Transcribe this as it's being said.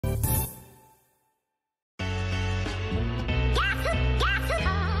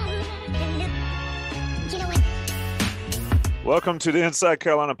Welcome to the Inside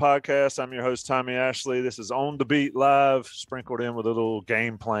Carolina podcast. I'm your host, Tommy Ashley. This is On the Beat Live, sprinkled in with a little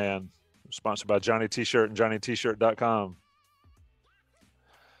game plan, sponsored by Johnny T-Shirt and JohnnyT-Shirt.com.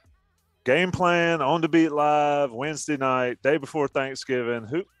 Game plan, On the Beat Live, Wednesday night, day before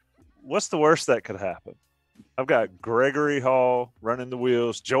Thanksgiving. What's the worst that could happen? I've got Gregory Hall running the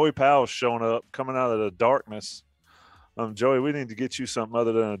wheels. Joey Powell's showing up, coming out of the darkness. Joey, we need to get you something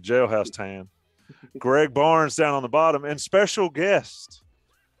other than a jailhouse tan. Greg Barnes down on the bottom, and special guest,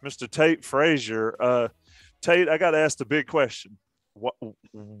 Mr. Tate Frazier. Tate, I got to ask the big question.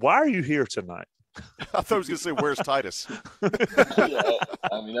 Why are you here tonight? I thought I was going to say, where's Titus? Yeah,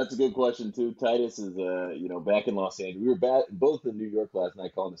 I mean, that's a good question, too. Titus is, back in Los Angeles. We were both in New York last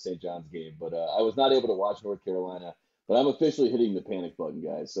night calling the St. John's game, but I was not able to watch North Carolina. But I'm officially hitting the panic button,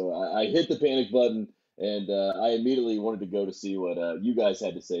 guys. So I hit the panic button, and I immediately wanted to go to see what you guys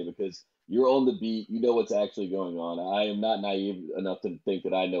had to say, because you're on the beat. You know what's actually going on. I am not naive enough to think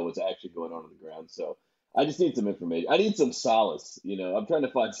that I know what's actually going on the ground. So I just need some information. I need some solace. I'm trying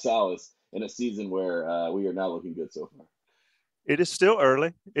to find solace in a season where we are not looking good so far. It is still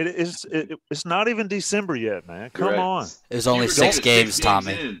early. It's not even December yet, man. Come on. There's only 6 games,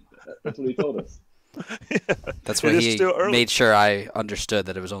 Tommy. That's what he told us. Yeah, that's what he made sure I understood,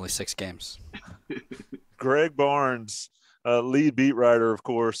 that it was only 6 games. Greg Barnes, lead beat writer, of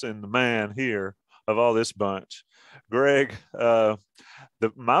course, and the man here of all this bunch. Greg,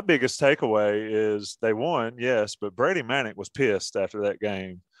 my biggest takeaway is they won, yes, but Brady Manick was pissed after that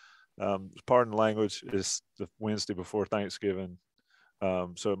game. Pardon the language, it's the Wednesday before Thanksgiving,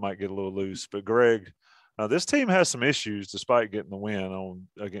 so it might get a little loose. But Greg, this team has some issues despite getting the win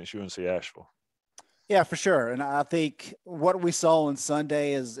against UNC Asheville. Yeah, for sure. And I think what we saw on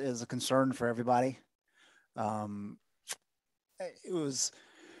Sunday is a concern for everybody. It was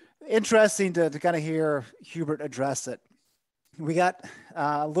interesting to kind of hear Hubert address it. We got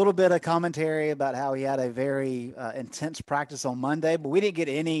a little bit of commentary about how he had a very intense practice on Monday, but we didn't get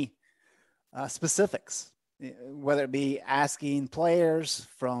any specifics, whether it be asking players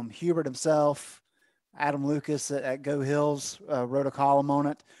from Hubert himself. Adam Lucas at Go Hills wrote a column on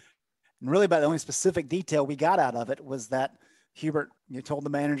it. And really about the only specific detail we got out of it was that Hubert told the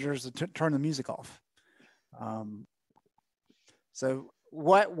managers to turn the music off. So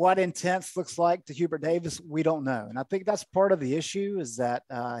what intense looks like to Hubert Davis, we don't know. And I think that's part of the issue, is that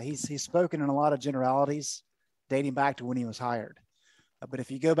he's spoken in a lot of generalities dating back to when he was hired. But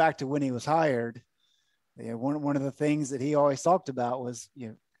if you go back to when he was hired, one of the things that he always talked about was,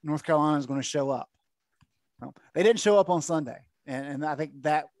 North Carolina is going to show up. Well, they didn't show up on Sunday. And I think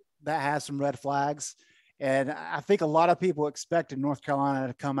that has some red flags. And I think a lot of people expected North Carolina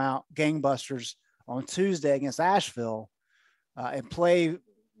to come out gangbusters on Tuesday against Asheville and play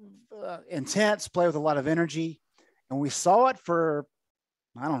intense, play with a lot of energy. And we saw it for,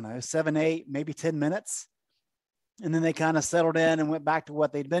 7, 8, maybe 10 minutes. And then they kind of settled in and went back to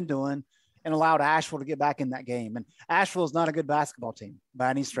what they'd been doing and allowed Asheville to get back in that game. And Asheville is not a good basketball team by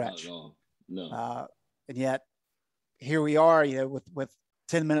any stretch. Not at all. No. And yet here we are, with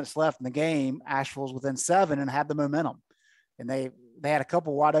 10 minutes left in the game, Asheville's within 7 and had the momentum. And they had a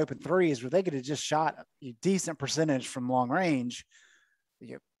couple wide open threes where they could have just shot a decent percentage from long range.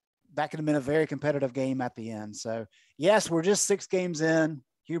 That could have been a very competitive game at the end. So yes, we're just 6 games in.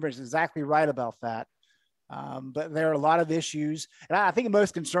 Hubert's exactly right about that. But there are a lot of issues. And I think the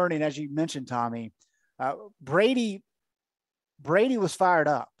most concerning, as you mentioned, Tommy, Brady was fired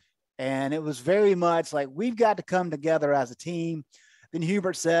up, and it was very much like, we've got to come together as a team. Then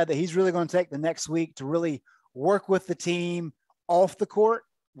Hubert said that he's really going to take the next week to really work with the team off the court,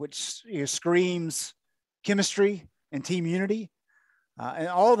 which screams chemistry and team unity. And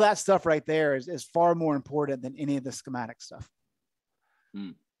all of that stuff right there is far more important than any of the schematic stuff.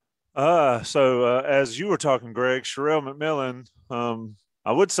 So as you were talking, Greg, Sherelle McMillan,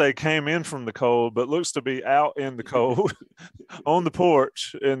 I would say came in from the cold, but looks to be out in the cold on the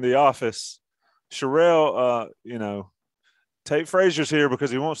porch in the office. Sherelle, Tate Frazier's here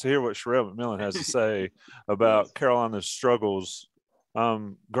because he wants to hear what Sherelle McMillan has to say about Carolina's struggles.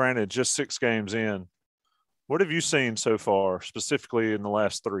 Granted, just 6 games in. What have you seen so far, specifically in the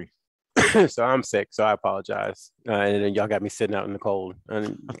last 3? So I'm sick, so I apologize. And then y'all got me sitting out in the cold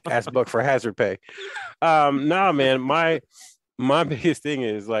and asked Buck for hazard pay. No, man, my biggest thing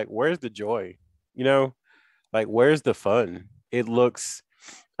is, like, where's the joy? Where's the fun? It looks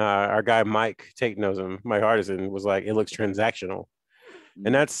our guy Mike Tate knows him. Mike Hardison was like, it looks transactional.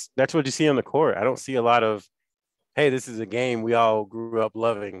 And that's what you see on the court. I don't see a lot of, hey, this is a game we all grew up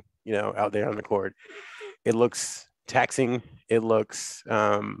loving, out there on the court. It looks taxing. It looks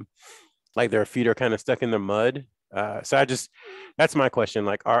like their feet are kind of stuck in the mud. So that's my question.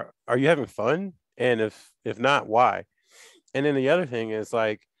 Like, are you having fun? And if not, why? And then the other thing is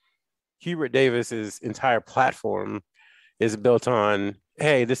like Hubert Davis's entire platform is built on,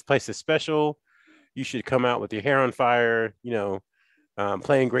 hey, this place is special. You should come out with your hair on fire,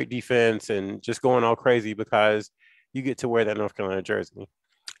 playing great defense and just going all crazy because you get to wear that North Carolina jersey.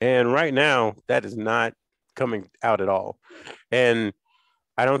 And right now, that is not coming out at all. And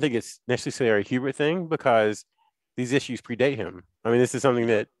I don't think it's necessarily a Hubert thing because these issues predate him. I mean, this is something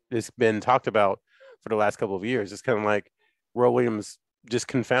that has been talked about for the last couple of years. It's kind of like Roy Williams just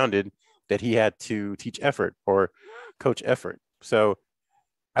confounded that he had to teach effort or coach effort. So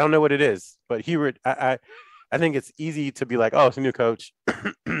I don't know what it is, but Hubert, I think it's easy to be like, oh, it's a new coach,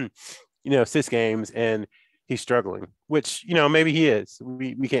 6 games and he's struggling, which, maybe he is.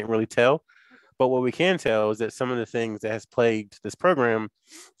 We can't really tell. But what we can tell is that some of the things that has plagued this program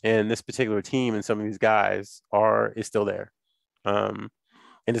and this particular team and some of these guys is still there. And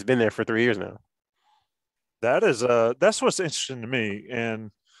it's been there for 3 years now. That's what's interesting to me.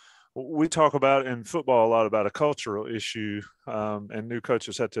 And we talk about in football a lot about a cultural issue, and new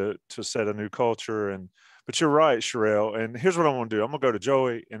coaches have to set a new culture. But you're right, Sherelle. And here's what I want to do. I'm going to go to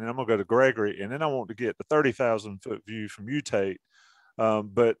Joey, and then I'm going to go to Gregory, and then I want to get the 30,000-foot view from you, Tate.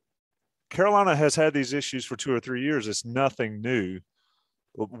 But Carolina has had these issues for 2 or 3 years. It's nothing new.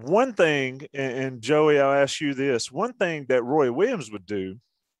 But one thing, and Joey, I'll ask you this, one thing that Roy Williams would do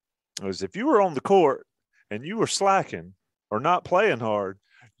is if you were on the court and you were slacking or not playing hard,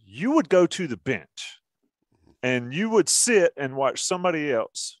 you would go to the bench and you would sit and watch somebody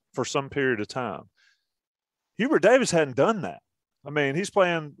else for some period of time. Hubert Davis hadn't done that. I mean, he's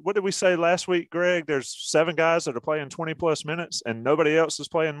playing, what did we say last week, Greg? There's 7 guys that are playing 20-plus minutes, and nobody else is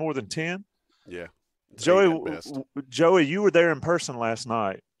playing more than 10? Yeah. Joey, you were there in person last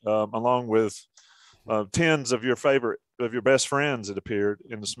night, along with tens of your best friends, it appeared,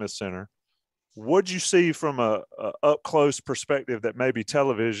 in the Smith Center. What'd you see from a up-close perspective that maybe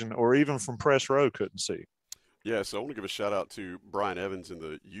television or even from press row couldn't see? Yeah, so I want to give a shout-out to Brian Evans in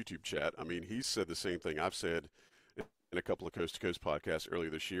the YouTube chat. I mean, he said the same thing I've said in a couple of Coast to Coast podcasts earlier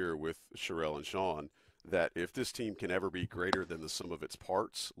this year with Sherelle and Sean, that if this team can ever be greater than the sum of its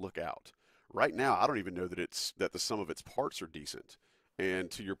parts, look out. Right now, I don't even know that the sum of its parts are decent.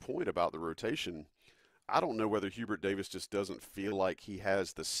 And to your point about the rotation, I don't know whether Hubert Davis just doesn't feel like he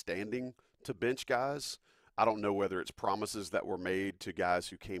has the standing to bench guys. I don't know whether it's promises that were made to guys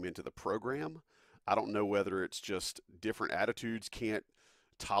who came into the program. I don't know whether it's just different attitudes can't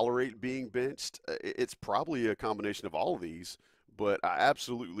tolerate being benched. It's probably a combination of all of these, but I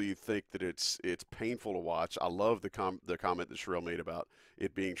absolutely think that it's painful to watch. I love the comment that Sherelle made about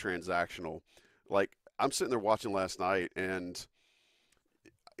it being transactional. Like, I'm sitting there watching last night, and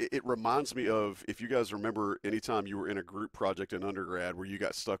it reminds me of, if you guys remember, anytime you were in a group project in undergrad where you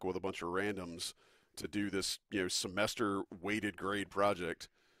got stuck with a bunch of randoms to do this, semester weighted grade project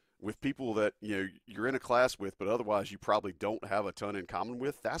with people that, you're in a class with, but otherwise you probably don't have a ton in common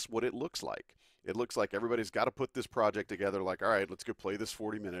with. That's what it looks like. It looks like everybody's got to put this project together. Like, all right, let's go play this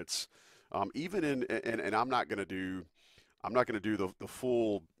 40 minutes. And I'm not going to do the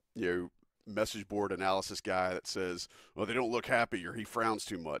full, message board analysis guy that says, well, they don't look happy or he frowns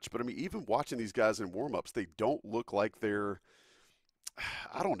too much. But I mean, even watching these guys in warmups, they don't look like they're,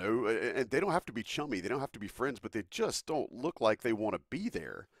 I don't know, and they don't have to be chummy. They don't have to be friends, but they just don't look like they want to be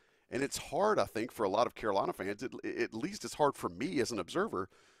there. And it's hard, I think, for a lot of Carolina fans, at least it's hard for me as an observer,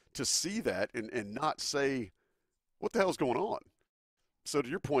 to see that and not say, what the hell is going on? So to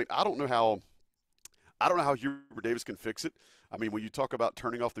your point, I don't know how Hubert Davis can fix it. I mean, when you talk about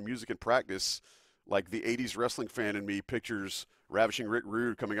turning off the music in practice, like the 80s wrestling fan in me pictures Ravishing Rick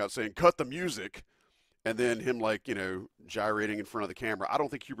Rude coming out saying, cut the music, and then him gyrating in front of the camera. I don't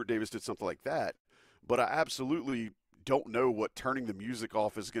think Hubert Davis did something like that, but I absolutely don't know what turning the music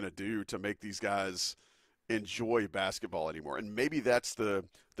off is going to do to make these guys enjoy basketball anymore. And maybe that's the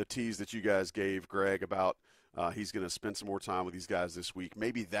tease that you guys gave, Greg, about he's going to spend some more time with these guys this week.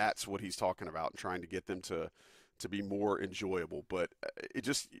 Maybe that's what he's talking about, trying to get them to be more enjoyable. But it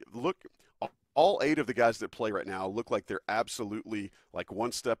just look, all 8 of the guys that play right now look like they're absolutely like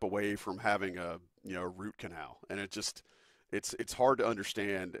one step away from having a root canal. And it's hard to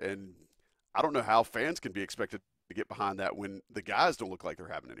understand. And I don't know how fans can be expected to get behind that when the guys don't look like they're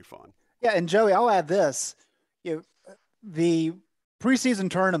having any fun. Yeah, and Joey, I'll add this. The preseason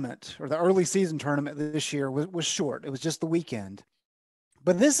tournament or the early season tournament this year was short. It was just the weekend.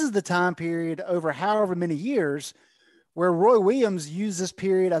 But this is the time period over however many years where Roy Williams used this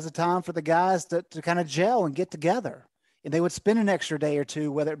period as a time for the guys to kind of gel and get together. And they would spend an extra day or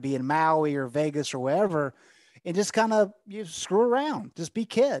two, whether it be in Maui or Vegas or wherever. and just kind of you screw around, just be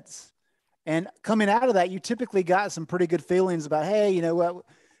kids. And coming out of that, you typically got some pretty good feelings about, hey, you know what,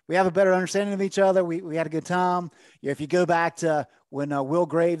 we have a better understanding of each other. We had a good time. If you go back to when Will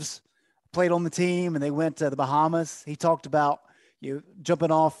Graves played on the team and they went to the Bahamas, he talked about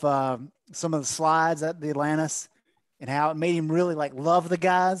jumping off some of the slides at the Atlantis and how it made him really like love the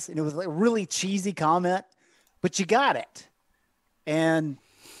guys. And it was like a really cheesy comment, but you got it. And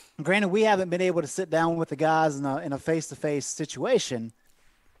granted, we haven't been able to sit down with the guys in a face-to-face situation,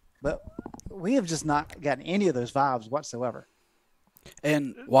 but we have just not gotten any of those vibes whatsoever.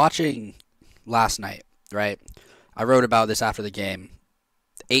 And watching last night, right, I wrote about this after the game,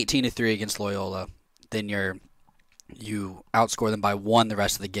 18-3 against Loyola. Then you outscore them by 1 the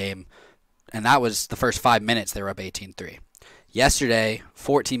rest of the game. And that was the first 5 minutes they were up 18-3. Yesterday,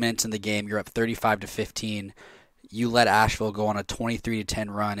 14 minutes in the game, you're up 35-15. You let Asheville go on a 23-10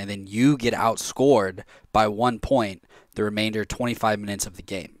 run, and then you get outscored by 1 point the remainder 25 minutes of the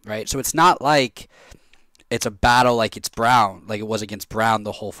game, right? So it's not like it's a battle like it's Brown, like it was against Brown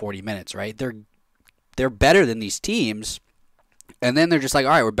the whole 40 minutes, right? They're better than these teams, and then they're just like,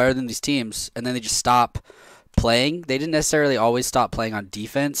 all right, we're better than these teams, and then they just stop playing. They didn't necessarily always stop playing on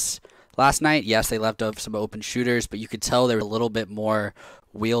defense last night. Yes, they left up some open shooters, but you could tell there was a little bit more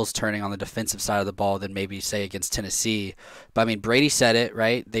wheels turning on the defensive side of the ball than maybe, say, against Tennessee. But, I mean, Brady said it,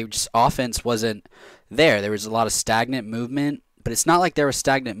 right? Offense wasn't there. There was a lot of stagnant movement, but it's not like there was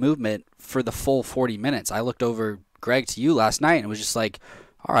stagnant movement for the full 40 minutes. I looked over, Greg, to you last night, and it was just like,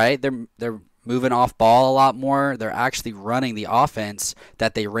 all right, they're moving off ball a lot more. They're actually running the offense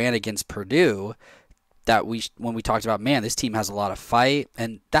that they ran against Purdue when we talked about, man, this team has a lot of fight.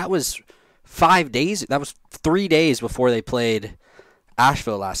 And that was 5 days. That was 3 days before they played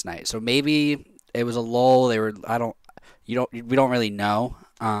Asheville last night. So maybe it was a lull. We don't really know.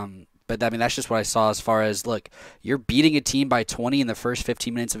 But I mean, that's just what I saw as far as, look, you're beating a team by 20 in the first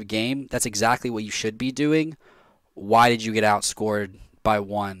 15 minutes of a game. That's exactly what you should be doing. Why did you get outscored by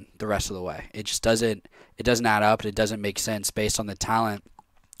 1 the rest of the way? It just doesn't add up, and it doesn't make sense based on the talent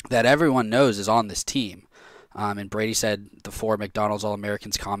that everyone knows is on this team. And Brady said the 4 McDonald's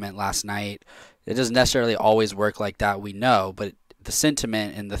All-Americans comment last night. It doesn't necessarily always work like that, we know, but the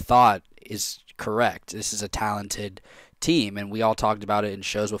sentiment and the thought is correct. This is a talented team, and we all talked about it in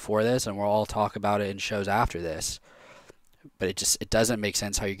shows before this, and we'll all talk about it in shows after this. But it doesn't make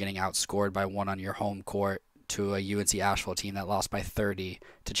sense how you're getting outscored by 1 on your home court to a UNC Asheville team that lost by 30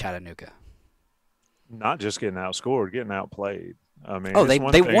 to Chattanooga. Not just getting outscored, getting outplayed. I mean,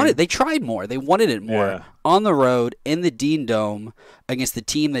 they tried more. They wanted it more on the road in the Dean Dome against the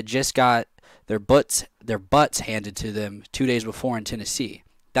team that just got their butts handed to them 2 days before in Tennessee.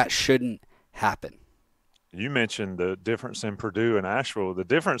 That shouldn't happen. You mentioned the difference in Purdue and Asheville. The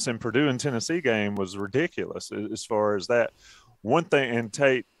difference in Purdue and Tennessee game was ridiculous as far as that. One thing, and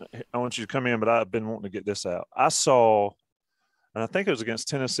Tate, I want you to come in, but I've been wanting to get this out. I saw, and I think it was against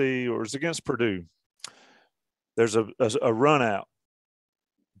Tennessee or it was against Purdue. There's a run out.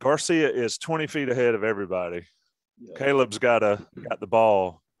 Garcia is 20 feet ahead of everybody. Yeah. Caleb's got the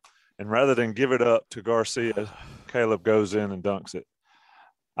ball, and rather than give it up to Garcia, Caleb goes in and dunks it.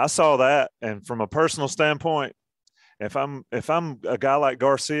 I saw that, and from a personal standpoint, if I'm a guy like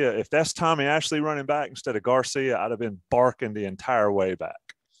Garcia, if that's Tommy Ashley running back instead of Garcia, I'd have been barking the entire way back.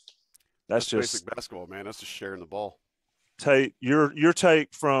 That's just basic basketball, man. That's just sharing the ball. Tate, your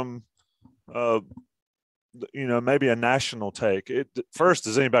take from maybe a national take. First,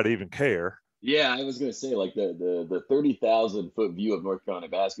 does anybody even care? Yeah, I was going to say, like, the 30,000-foot view of North Carolina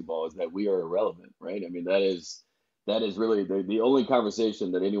basketball is that we are irrelevant, right? I mean, that is really the only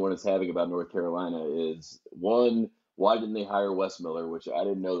conversation that anyone is having about North Carolina is, one, why didn't they hire Wes Miller, which I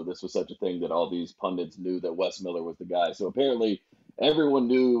didn't know that this was such a thing, that all these pundits knew that Wes Miller was the guy. So apparently everyone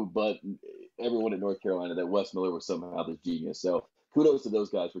knew, but everyone at North Carolina, that Wes Miller was somehow this genius. So kudos to those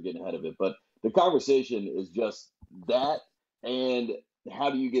guys for getting ahead of it. But the conversation is just that, and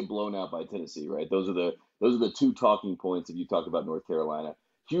how do you get blown out by Tennessee, right? Those are the 2 talking points if you talk about North Carolina.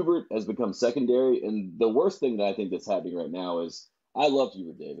 Hubert has become secondary, and the worst thing that I think that's happening right now is, I love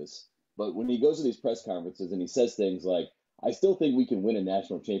Hubert Davis, but when he goes to these press conferences and he says things like, I still think we can win a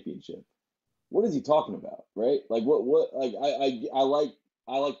national championship. What is he talking about, right? Like, what like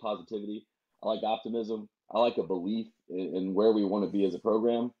I like positivity. I like optimism. I like a belief in where we want to be as a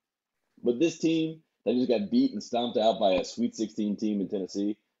program. But this team that just got beat and stomped out by a Sweet 16 team in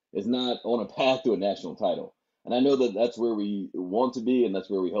Tennessee is not on a path to a national title. And I know that that's where we want to be and that's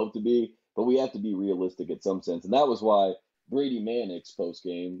where we hope to be, but we have to be realistic in some sense. And that was why Brady Manick's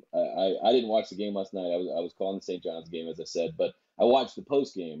post-game, I didn't watch the game last night. I was calling the St. John's game, as I said, but I watched the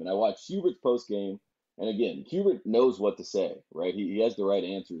post-game, and I watched Hubert's post-game, And again, Hubert knows what to say, right? He has the right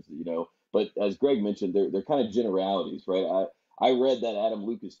answers, But as Greg mentioned, they're kind of generalities, right? I read that Adam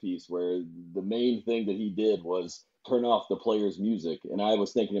Lucas piece where the main thing that he did was turn off the players' music, and I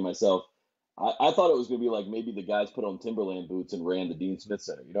was thinking to myself, I thought it was going to be like maybe the guys put on Timberland boots and ran the Dean Smith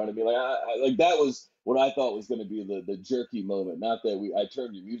Center. You know what I mean? Like that was what I thought was going to be the jerky moment. Not that I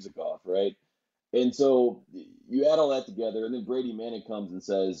turned your music off, right? And so you add all that together, and then Brady Manning comes and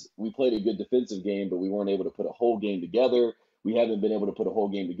says, we played a good defensive game, but we weren't able to put a whole game together. We haven't been able to put a whole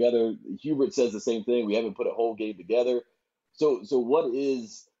game together. Hubert says the same thing. We haven't put a whole game together. So what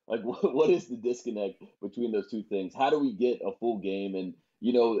is the disconnect between those two things? How do we get a full game? And,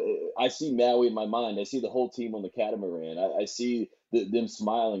 I see Maui in my mind. I see the whole team on the catamaran. I see them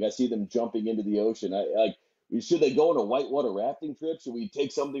smiling. I see them jumping into the ocean. Should they go on a whitewater rafting trip? Should we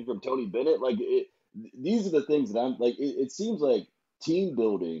take something from Tony Bennett? These are the things that I'm like. It seems like team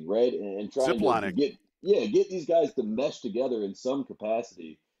building, right? And trying to get these guys to mesh together in some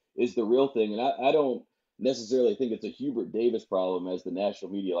capacity is the real thing. And I don't necessarily think it's a Hubert Davis problem, as the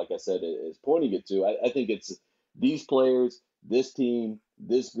national media, like I said, is pointing it to. I think it's these players, this team,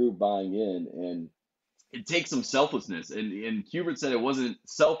 this group buying in, and it takes some selflessness. And Hubert said it wasn't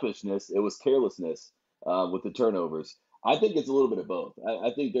selfishness; it was carelessness. With the turnovers. I think it's a little bit of both. I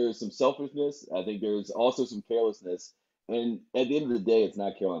think there is some selfishness. I think there's also some carelessness. And at the end of the day, it's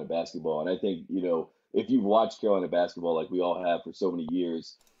not Carolina basketball. And I think, if you've watched Carolina basketball like we all have for so many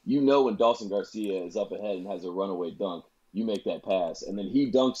years, when Dawson Garcia is up ahead and has a runaway dunk, you make that pass. And then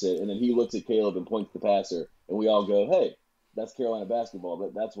he dunks it, and then he looks at Caleb and points the passer. And we all go, hey, that's Carolina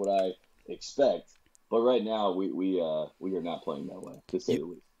basketball. That's what I expect. But right now, we are not playing that way, to say the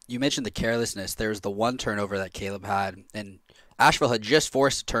least. You mentioned the carelessness. There was the one turnover that Caleb had, and Asheville had just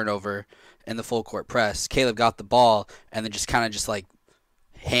forced a turnover in the full court press. Caleb got the ball and then just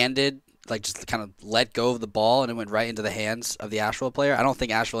let go of the ball, and it went right into the hands of the Asheville player. I don't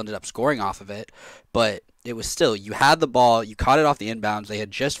think Asheville ended up scoring off of it, but it was still, you had the ball, you caught it off the inbounds, they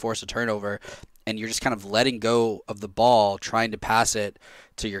had just forced a turnover, and you're just kind of letting go of the ball, trying to pass it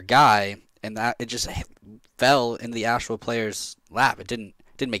to your guy, and that it just fell in the Asheville player's lap. It didn't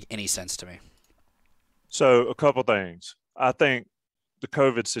make any sense to me. So a couple things. I think the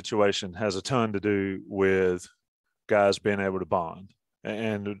COVID situation has a ton to do with guys being able to bond.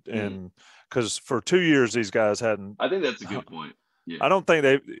 And because for 2 years, these guys hadn't. I think that's a good point. Yeah. I don't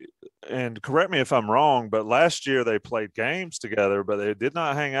think and correct me if I'm wrong, but last year they played games together, but they did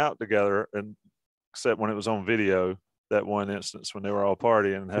not hang out together, and except when it was on video, that one instance when they were all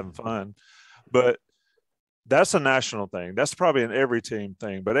partying and having fun. But that's a national thing. That's probably an every team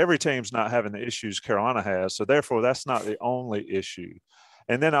thing, but every team's not having the issues Carolina has. So therefore, that's not the only issue.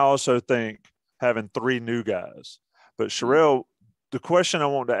 And then I also think having 3 new guys. But Sherelle, the question I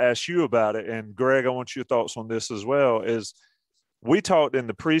want to ask you about it, and Greg, I want your thoughts on this as well, is we talked in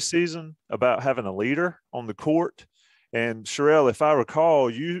the preseason about having a leader on the court. And Sherelle, if I recall,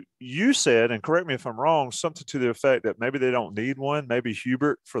 you said, and correct me if I'm wrong, something to the effect that maybe they don't need one. Maybe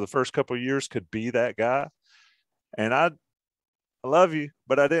Hubert for the first couple of years could be that guy. And I love you,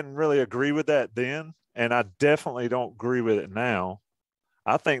 but I didn't really agree with that then. And I definitely don't agree with it now.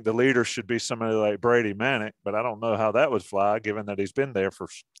 I think the leader should be somebody like Brady Manick, but I don't know how that would fly given that he's been there for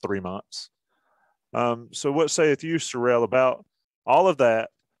 3 months. So what saith you, Sherelle, about all of that,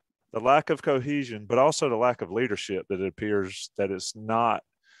 the lack of cohesion, but also the lack of leadership that it appears that it's not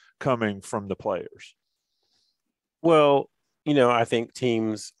coming from the players? Well, I think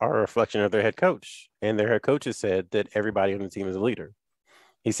teams are a reflection of their head coach, and their head coach has said that everybody on the team is a leader.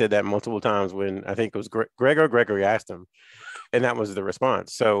 He said that multiple times when I think it was Gregory asked him, and that was the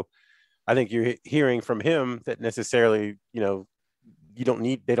response. So I think you're hearing from him that necessarily, they don't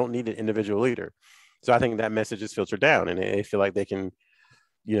need an individual leader. So I think that message is filtered down, and they feel like they can,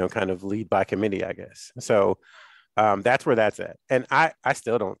 kind of lead by committee, I guess. So that's where that's at. And I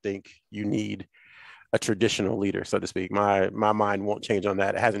still don't think you need a traditional leader, so to speak. My mind won't change on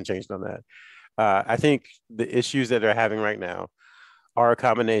that. It hasn't changed on that. I think the issues that they're having right now are a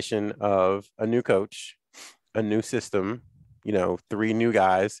combination of a new coach, a new system, 3 new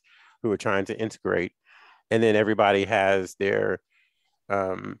guys who are trying to integrate, and then everybody has their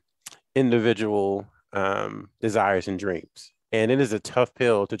individual desires and dreams. And it is a tough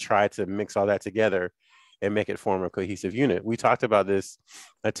pill to try to mix all that together and make it form a cohesive unit. We talked about this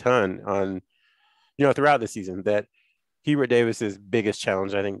a ton on, throughout the season, that Hubert Davis's biggest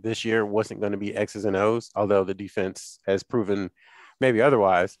challenge, I think, this year wasn't going to be X's and O's, although the defense has proven maybe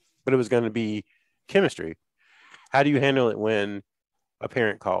otherwise, but it was going to be chemistry. How do you handle it when a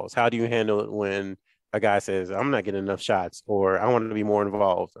parent calls? How do you handle it when a guy says, I'm not getting enough shots, or I want to be more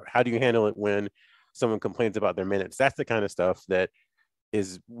involved? Or how do you handle it when someone complains about their minutes. That's the kind of stuff that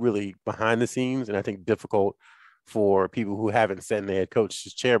is really behind the scenes, and I think difficult for people who haven't sat in the head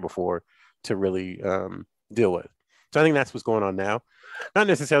coach's chair before to really deal with. So I think that's what's going on now. Not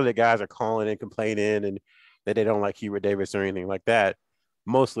necessarily that guys are calling and complaining and that they don't like Hubert Davis or anything like that.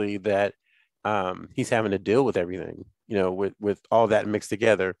 Mostly that he's having to deal with everything, with all that mixed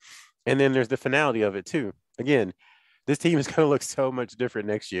together. And then there's the finality of it too. Again, this team is going to look so much different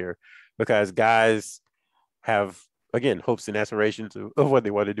next year because guys have, again, hopes and aspirations of what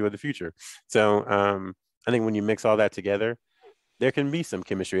they want to do in the future. So I think when you mix all that together, there can be some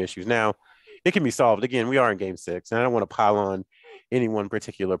chemistry issues. Now, it can be solved. Again, we are in game 6, and I don't want to pile on any one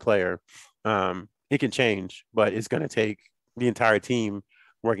particular player. It can change, but it's going to take the entire team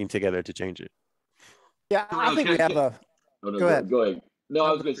working together to change it. Yeah, I think we have a. Oh, no, go ahead. Go ahead. No,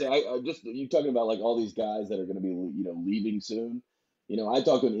 I was going to say, I just you talking about like all these guys that are going to be leaving soon. I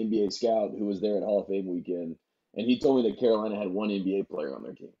talked to an NBA scout who was there at Hall of Fame weekend, and he told me that Carolina had one NBA player on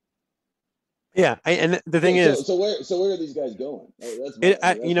their team. Yeah, and the thing is, so where are these guys going? That's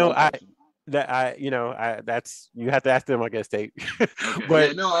that's you have to ask them, I guess, Tate. Okay.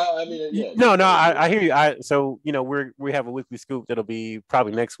 But I hear you. We have a weekly scoop that'll be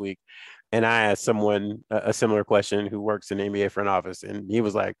probably next week, and I asked someone a similar question who works in the NBA front office, and he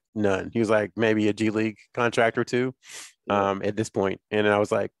was like, none. He was like, maybe a G League contract or two, at this point. And I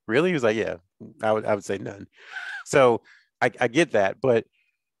was like, really? He was like, yeah, I would say none. So I get that, but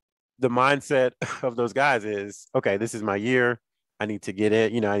the mindset of those guys is, okay, this is my year. I need to get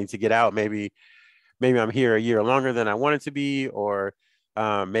it. I need to get out. Maybe I'm here a year longer than I wanted to be, or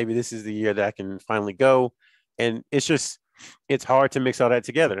maybe this is the year that I can finally go. And it's hard to mix all that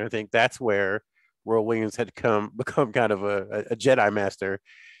together. And I think that's where Roy Williams had become kind of a Jedi master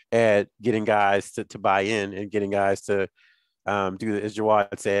at getting guys to buy in and getting guys to do, as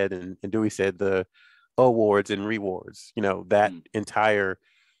Jawad said and Dewey said, the awards and rewards. That entire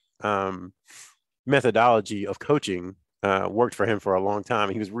methodology of coaching worked for him for a long time.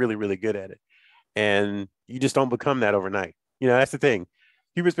 He was really, really good at it. And you just don't become that overnight. That's the thing.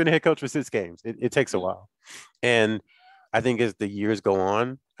 Hubert's been a head coach for 6 games. It takes a while. And I think as the years go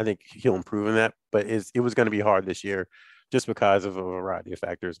on, I think he'll improve in that. But it was going to be hard this year just because of a variety of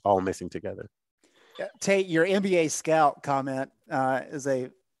factors all mixing together. Tate, your NBA scout comment is a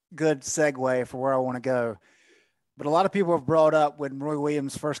good segue for where I want to go. But a lot of people have brought up when Roy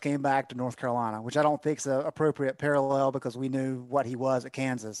Williams first came back to North Carolina, which I don't think is an appropriate parallel because we knew what he was at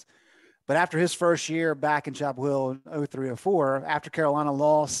Kansas. But after his first year back in Chapel Hill in 03-04, after Carolina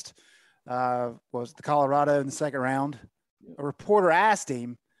lost, was the Colorado in the second round, a reporter asked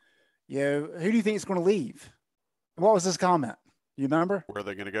him, who do you think is going to leave? And what was his comment? You remember? Where are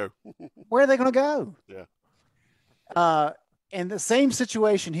they going to go? Where are they going to go? Yeah. And the same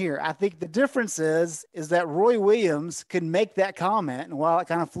situation here. I think the difference is that Roy Williams could make that comment, and while it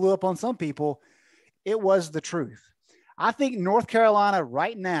kind of flew up on some people, it was the truth. I think North Carolina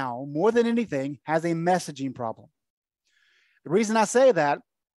right now, more than anything, has a messaging problem. The reason I say that,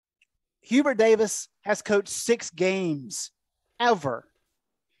 Hubert Davis has coached 6 games ever,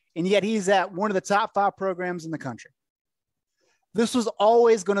 and yet he's at one of the top 5 programs in the country. This was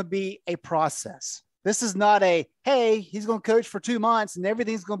always going to be a process. This is not hey, he's going to coach for 2 months and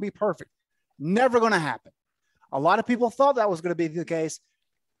everything's going to be perfect. Never going to happen. A lot of people thought that was going to be the case.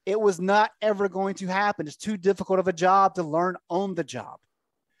 It was not ever going to happen. It's too difficult of a job to learn on the job.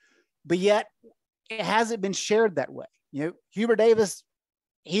 But yet, it hasn't been shared that way. Hubert Davis,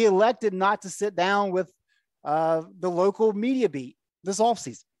 he elected not to sit down with the local media beat this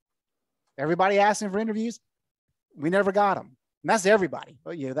offseason. Everybody asked him for interviews. We never got them. And that's everybody.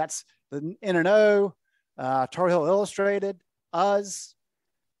 But, that's the N&O, Tar Heel Illustrated, us.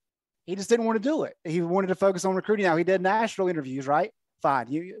 He just didn't want to do it. He wanted to focus on recruiting. Now, he did national interviews, right?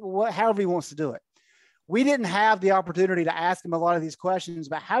 Fine. However he wants to do it. We didn't have the opportunity to ask him a lot of these questions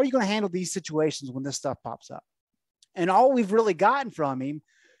about how are you going to handle these situations when this stuff pops up. And all we've really gotten from him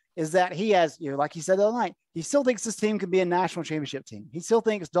is that he has, like he said the other night, he still thinks this team can be a national championship team. He still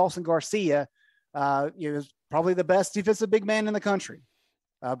thinks Dawson Garcia is probably the best defensive big man in the country.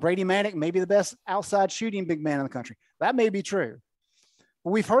 Brady Manick may be the best outside shooting big man in the country. That may be true. But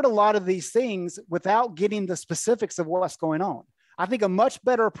we've heard a lot of these things without getting the specifics of what's going on. I think a much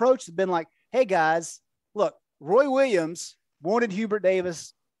better approach has been like, hey, guys, look, Roy Williams wanted Hubert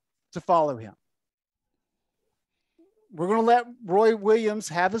Davis to follow him. We're going to let Roy Williams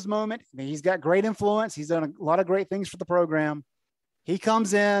have his moment. I mean, he's got great influence. He's done a lot of great things for the program. He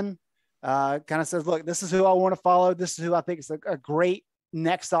comes in, kind of says, look, this is who I want to follow. This is who I think is a great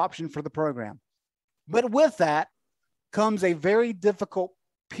next option for the program. But with that comes a very difficult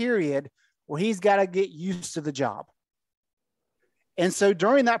period where he's got to get used to the job. And so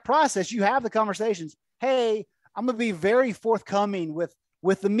during that process, you have the conversations. Hey, I'm going to be very forthcoming with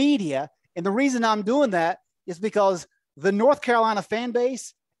the media. And the reason I'm doing that is because the North Carolina fan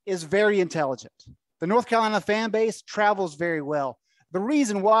base is very intelligent. The North Carolina fan base travels very well. The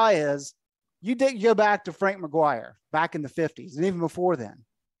reason why is you did go back to Frank McGuire back in the 50s and even before then.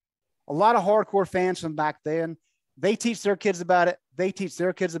 A lot of hardcore fans from back then, they teach their kids about it. They teach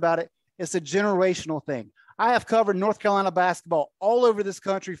their kids about it. It's a generational thing. I have covered North Carolina basketball all over this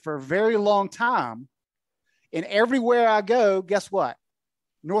country for a very long time. And everywhere I go, guess what?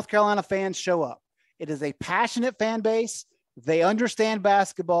 North Carolina fans show up. It is a passionate fan base. They understand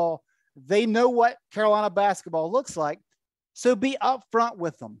basketball. They know what Carolina basketball looks like. So be upfront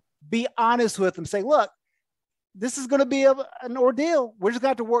with them. Be honest with them. Say, look, this is going to be an ordeal. We're just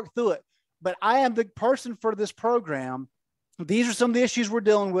going to have to work through it. But I am the person for this program. These are some of the issues we're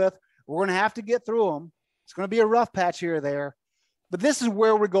dealing with. We're going to have to get through them. It's going to be a rough patch here or there. But this is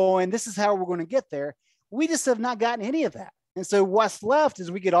where we're going. This is how we're going to get there. We just have not gotten any of that. And so what's left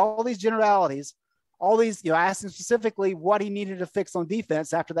is we get all these generalities, all these, asked him specifically what he needed to fix on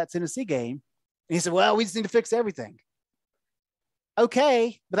defense after that Tennessee game. And he said, well, we just need to fix everything.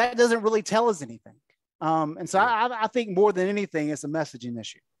 Okay, but that doesn't really tell us anything. And so I think more than anything, it's a messaging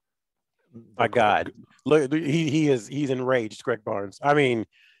issue. My God, look, he's enraged, Greg Barnes. I mean,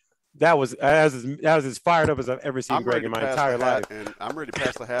 that was as fired up as I've ever seen Greg in my entire life. And I'm ready to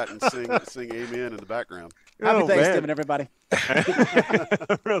pass the hat and sing amen in the background. Happy Thanksgiving, everybody.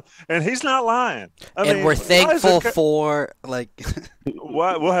 And he's not lying. I mean, we're thankful for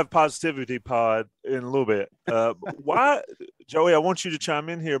we'll have positivity pod in a little bit. Why, Joey? I want you to chime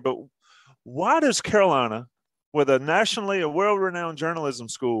in here, but why does Carolina, with a world-renowned journalism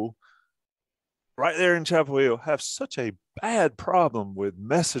school right there in Chapel Hill, have such a bad problem with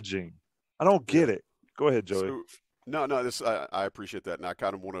messaging? I don't get it. Go ahead, Joey. So, no, I appreciate that, and I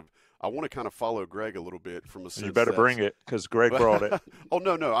kind of want to follow Greg a little bit from a sense. You better bring it because Greg brought it. Oh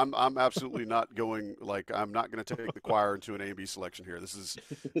no, I'm absolutely not going. I'm not going to take the choir into an A&B selection here. This is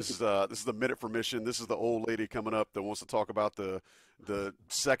the minute for mission. This is the old lady coming up that wants to talk about the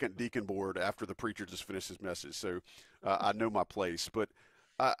second deacon board after the preacher just finished his message. So I know my place, but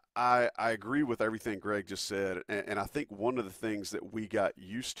I agree with everything Greg just said, and I think one of the things that we got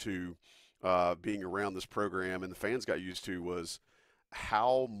used to being around this program and the fans got used to was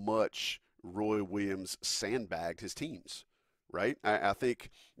how much Roy Williams sandbagged his teams, right? I think,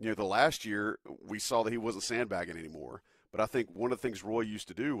 the last year we saw that he wasn't sandbagging anymore, but I think one of the things Roy used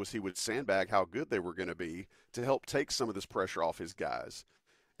to do was he would sandbag how good they were going to be to help take some of this pressure off his guys.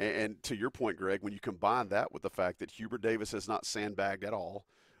 And to your point, Greg, when you combine that with the fact that Hubert Davis has not sandbagged at all,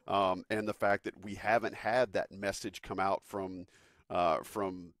 and the fact that we haven't had that message come out from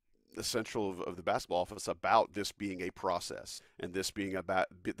the central of the basketball office about this being a process and this being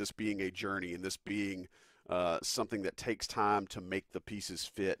a journey and this being something that takes time to make the pieces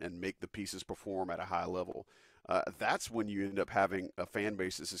fit and make the pieces perform at a high level. That's when you end up having a fan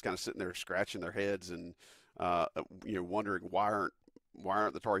base that's just kind of sitting there scratching their heads and wondering why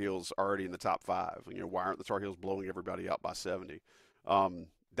aren't the Tar Heels already in the top 5? Why aren't the Tar Heels blowing everybody out by 70?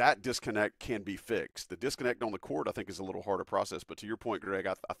 That disconnect can be fixed. The disconnect on the court, I think, is a little harder process. But to your point, Greg,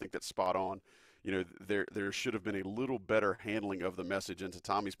 I think that's spot on. There should have been a little better handling of the message. And to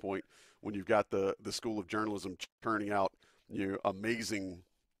Tommy's point, when you've got the School of Journalism turning out amazing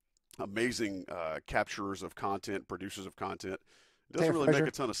capturers of content, producers of content, it doesn't really make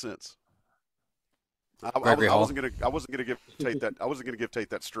a ton of sense. I wasn't gonna give Tate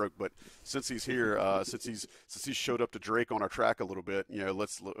that stroke, but since he's here, since he showed up to Drake on our track a little bit,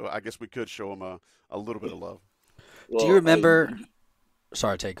 I guess we could show him a little bit of love. Well, do you remember?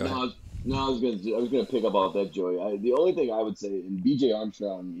 Sorry, Tate, go ahead. No, I was gonna pick up off that, Joey. The only thing I would say, and BJ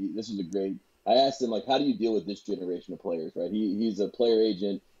Armstrong, this was a great. I asked him how do you deal with this generation of players, right? He's a player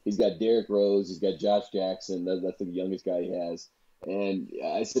agent. He's got Derrick Rose. He's got Josh Jackson. That's the youngest guy he has. And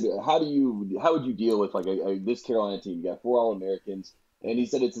I said, how would you deal with this Carolina team? You got 4 All-Americans, and he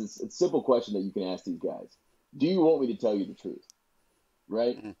said it's a simple question that you can ask these guys. Do you want me to tell you the truth?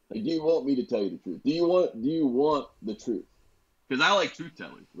 Right? Do you want me to tell you the truth? Do you want the truth? Because I like truth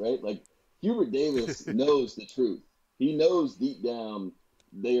telling, right? Hubert Davis knows the truth. He knows deep down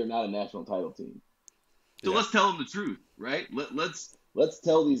they are not a national title team. So let's tell them the truth, right? Let's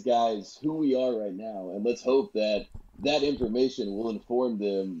tell these guys who we are right now, and let's hope that information will inform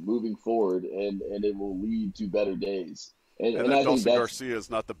them moving forward, and it will lead to better days. And that Dawson Garcia is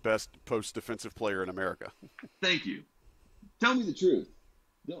not the best post-defensive player in America. Thank you. Tell me the truth.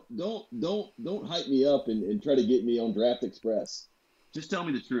 Don't hype me up and try to get me on Draft Express. Just tell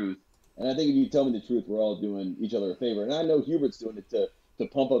me the truth, And I think if you tell me the truth, we're all doing each other a favor. And I know Hubert's doing it to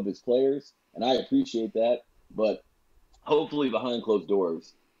pump up his players, and I appreciate that. But hopefully behind closed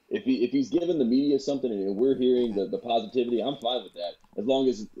doors, if he's giving the media something and we're hearing the positivity, I'm fine with that. As long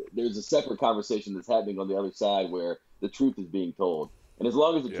as there's a separate conversation that's happening on the other side where the truth is being told. And as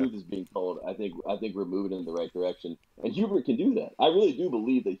long as the truth is being told, I think we're moving in the right direction. And Hubert can do that. I really do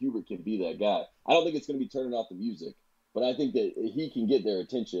believe that Hubert can be that guy. I don't think it's going to be turning off the music, but I think that he can get their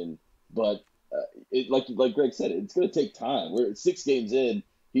attention. But like Greg said, it's going to take time. We're 6 games in.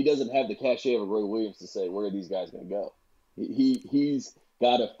 He doesn't have the cachet of a Roy Williams to say, where are these guys going to go? He's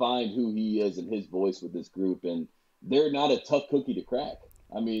got to find who he is and his voice with this group. And they're not a tough cookie to crack.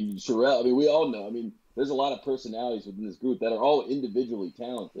 I mean, Sherelle, we all know. There's a lot of personalities within this group that are all individually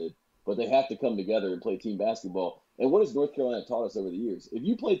talented, but they have to come together and play team basketball. And what has North Carolina taught us over the years? If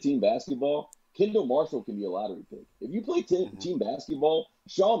you play team basketball, Kendall Marshall can be a lottery pick. If you play team basketball,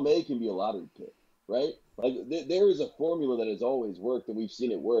 Sean May can be a lottery pick, right? Like there is a formula that has always worked, and we've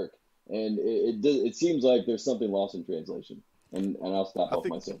seen it work. And it seems like there's something lost in translation. And I'll stop off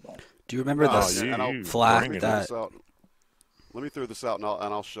myself. Do you remember the flag that? Let me throw this out, and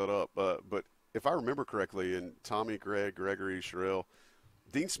I'll shut up. But if I remember correctly, and Tommy, Greg, Gregory, Sherelle,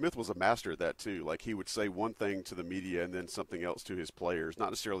 Dean Smith was a master at that too. Like he would say one thing to the media and then something else to his players.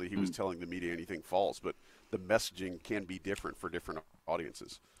 Not necessarily he was telling the media anything false, but the messaging can be different for different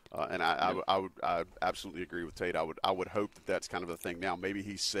audiences. And I would absolutely agree with Tate. I would hope that that's kind of the thing now. Maybe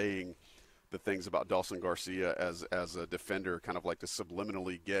he's saying the things about Dawson Garcia as a defender, kind of like to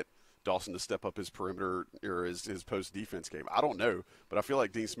subliminally get Dawson to step up his perimeter or his post defense game. I don't know, but I feel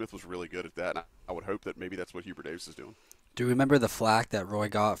like Dean Smith was really good at that, and I would hope that maybe that's what Hubert Davis is doing. Do you remember the flack that Roy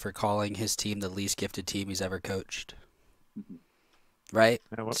got for calling his team the least gifted team he's ever coached? Right?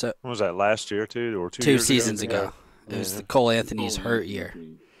 Yeah, what was that, last year or 2 seasons ago? Yeah. It was the Cole Anthony's hurt year.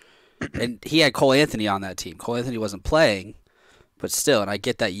 And he had Cole Anthony on that team. Cole Anthony wasn't playing, but still, and I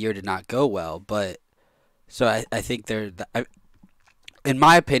get that year did not go well, but so I think in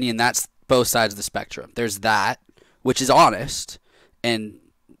my opinion, that's both sides of the spectrum. There's that, which is honest, and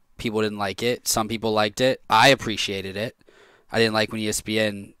people didn't like it. Some people liked it. I appreciated it. I didn't like when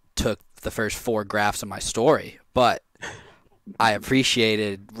ESPN took the first 4 graphs of my story, but I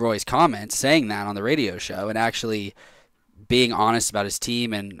appreciated Roy's comments saying that on the radio show and actually being honest about his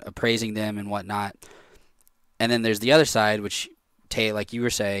team and appraising them and whatnot. And then there's the other side, which Tate, like you were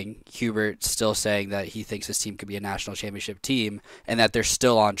saying, Hubert still saying that he thinks his team could be a national championship team and that they're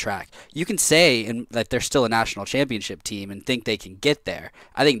still on track. You can say that they're still a national championship team and think they can get there.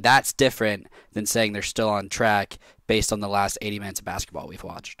 I think that's different than saying they're still on track based on the last 80 minutes of basketball we've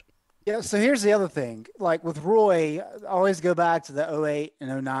watched. Yeah, so here's the other thing. Like with Roy, I always go back to the 08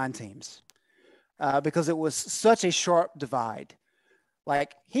 and 09 teams because it was such a sharp divide.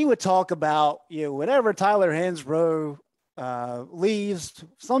 Like he would talk about, whenever Tyler Hansbrough leaves,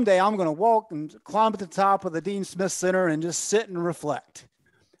 someday I'm going to walk and climb at the top of the Dean Smith Center and just sit and reflect.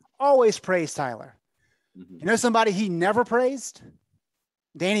 Always praise Tyler. Mm-hmm. You know somebody he never praised?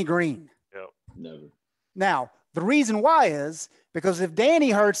 Danny Green. Yep. Never. Now, the reason why is because if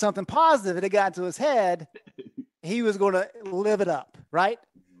Danny heard something positive and it got to his head, he was going to live it up, right?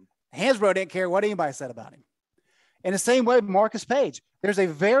 Hansbrough didn't care what anybody said about him. In the same way, Marcus Page. There's a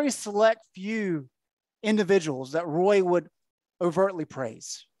very select few individuals that Roy would overtly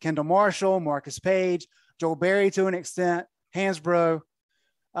praise. Kendall Marshall, Marcus Page, Joel Berry to an extent, Hansbrough.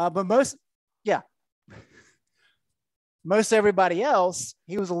 But most everybody else,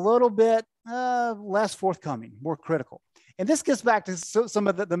 he was a little bit less forthcoming, more critical. And this gets back to some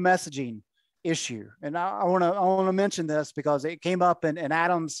of the messaging issue. And I want to mention this because it came up in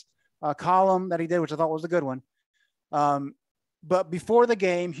Adam's column that he did, which I thought was a good one. But before the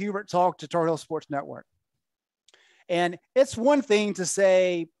game, Hubert talked to Tar Heel Sports Network. And it's one thing to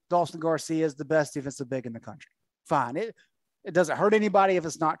say Dawson Garcia is the best defensive big in the country. Fine. It doesn't hurt anybody if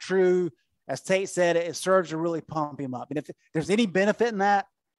it's not true. As Tate said, it serves to really pump him up. And if there's any benefit in that,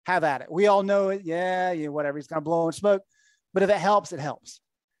 have at it. We all know it. Yeah, whatever. He's going to blow and smoke. But if it helps, it helps.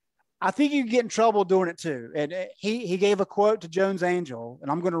 I think you can get in trouble doing it too. And he gave a quote to Jones Angel, and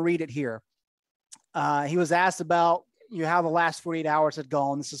I'm going to read it here. He was asked about how the last 48 hours had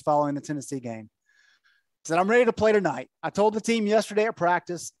gone. This is following the Tennessee game. He said, I'm ready to play tonight. I told the team yesterday at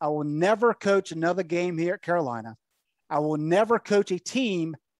practice, I will never coach another game here at Carolina. I will never coach a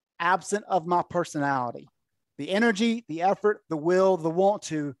team absent of my personality. The energy, the effort, the will, the want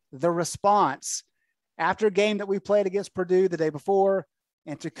to, the response after a game that we played against Purdue the day before,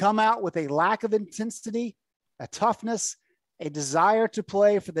 and to come out with a lack of intensity, a toughness, a desire to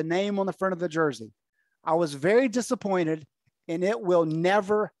play for the name on the front of the jersey. I was very disappointed and it will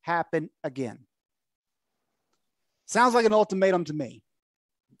never happen again. Sounds like an ultimatum to me.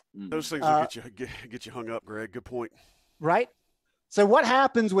 Those things will get you hung up, Greg. Good point. Right? So what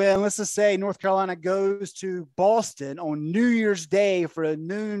happens when, let's just say, North Carolina goes to Boston on New Year's Day for a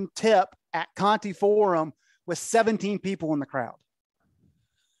noon tip at Conti Forum with 17 people in the crowd?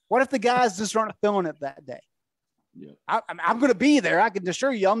 What if the guys just aren't feeling it that day? Yeah. I'm going to be there. I can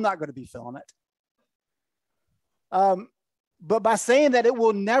assure you I'm not going to be feeling it. But by saying that it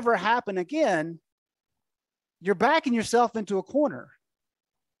will never happen again, you're backing yourself into a corner.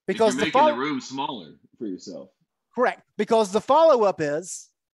 Because you're making the room smaller for yourself. Correct. Because the follow-up is,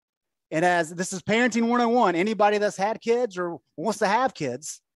 and as this is parenting 101, anybody that's had kids or wants to have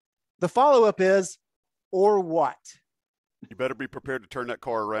kids, the follow-up is, or what? You better be prepared to turn that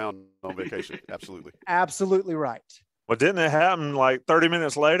car around on vacation. Absolutely. Absolutely right. Well, didn't it happen like 30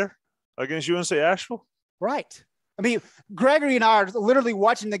 minutes later against UNC Asheville? Right. I mean, Gregory and I are literally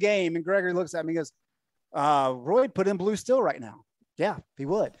watching the game, and Gregory looks at me and goes, Royd put in blue still right now. Yeah, he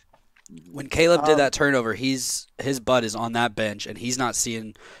would. When Caleb did that turnover, his butt is on that bench, and he's not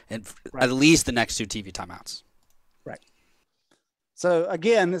seeing at least the next 2 TV timeouts. Right. So,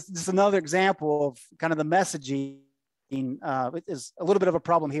 again, this is another example of kind of the messaging. It is a little bit of a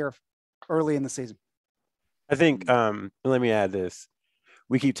problem here early in the season. I think, let me add this.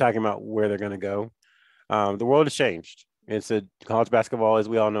 We keep talking about where they're going to go. The world has changed. College basketball, as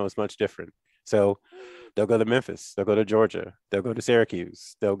we all know, is much different. So they'll go to Memphis, they'll go to Georgia, they'll go to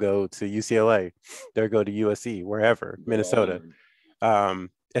Syracuse, they'll go to UCLA, they'll go to USC, wherever, Minnesota.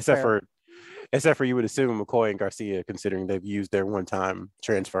 Except for you would assume McCoy and Garcia, considering they've used their one-time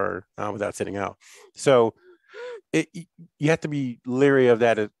transfer without sitting out. So you have to be leery of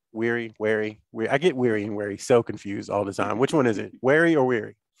that. Wary. I get weary and wary so confused all the time. Which one is it? Wary or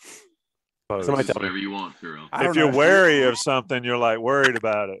weary? Somebody tell me. Whatever you want, girl. If you're wary of something, you're like worried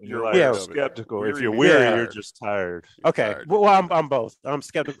about it. You're like skeptical. If you're weary, you're just tired. Okay. Well, I'm both. I'm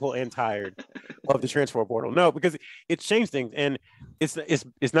skeptical and tired of the transfer portal. No, because it's changed things, and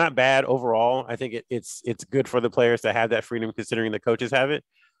it's not bad overall. I think it's good for the players to have that freedom, considering the coaches have it.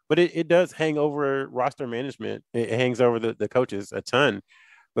 But it does hang over roster management. It hangs over the coaches a ton,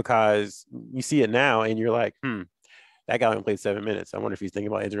 because you see it now, and you're like, that guy only played 7 minutes. I wonder if he's thinking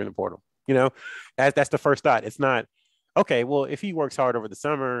about entering the portal. You know, that's the first thought. It's not, okay, well, if he works hard over the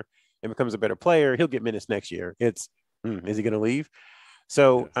summer and becomes a better player, he'll get minutes next year. It's, is he going to leave?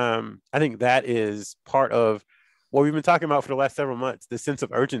 So I think that is part of what we've been talking about for the last several months, the sense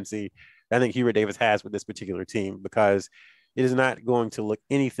of urgency I think Hubert Davis has with this particular team, because it is not going to look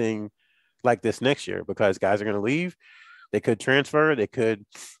anything like this next year, because guys are going to leave. They could transfer. They could,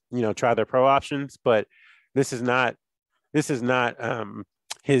 try their pro options, but this is not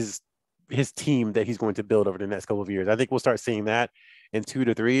his team that he's going to build over the next couple of years. I think we'll start seeing that in 2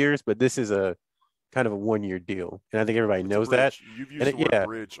 to 3 years, but this is a kind of a 1-year deal. And I think everybody knows that. You've used the word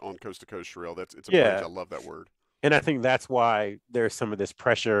bridge on Coast to Coast, Sherelle. It's a bridge. I love that word. And I think that's why there's some of this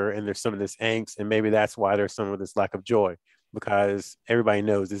pressure and there's some of this angst, and maybe that's why there's some of this lack of joy, because everybody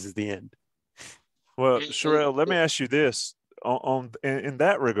knows this is the end. Well, Sherelle, let me ask you this in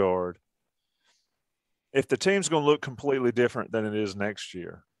that regard. If the team's going to look completely different than it is next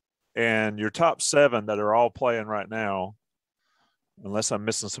year, and your top 7 that are all playing right now, unless I'm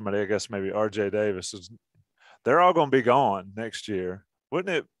missing somebody, I guess maybe RJ Davis, they're all going to be gone next year.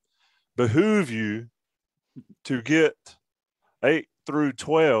 Wouldn't it behoove you to get 8 through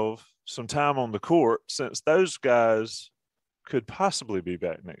 12 some time on the court, since those guys could possibly be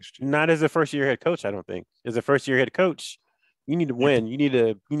back next year? Not as a first-year head coach, I don't think. As a first-year head coach, you need to win. You need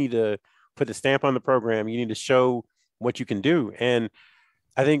to put the stamp on the program. You need to show what you can do. And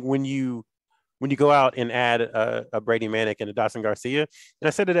I think when you go out and add a Brady Manick and a Dawson Garcia, and I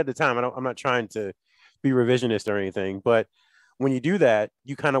said it at the time, I'm not trying to be revisionist or anything, but when you do that,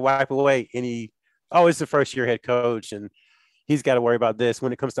 you kind of wipe away it's the first year head coach and he's got to worry about this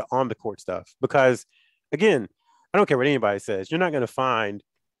when it comes to on the court stuff. Because again, I don't care what anybody says, you're not going to find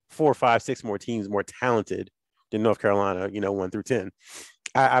 4, 5, 6 more teams more talented than North Carolina, 1 through 10.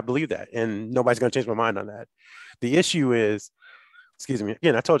 I believe that, and nobody's going to change my mind on that. The issue is, excuse me,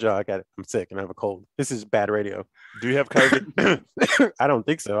 again, I told y'all I'm sick and I have a cold. This is bad radio. Do you have COVID? I don't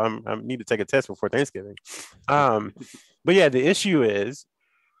think so. I need to take a test before Thanksgiving. But yeah, the issue is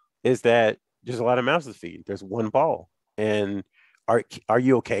that there's a lot of mouths to feed. There's one ball. And are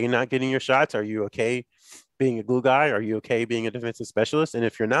you okay not getting your shots? Are you okay being a glue guy? Are you okay being a defensive specialist? And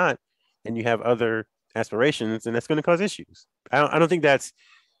if you're not, and you have other aspirations, then that's going to cause issues. I don't think that's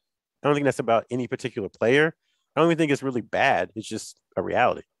about any particular player. I don't even think it's really bad. It's just a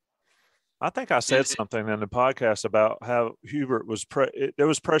reality. I think I said something in the podcast about how Hubert was there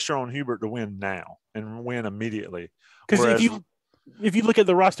was pressure on Hubert to win now and win immediately. Because if you look at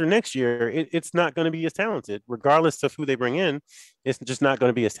the roster next year, it's not going to be as talented, regardless of who they bring in. It's just not going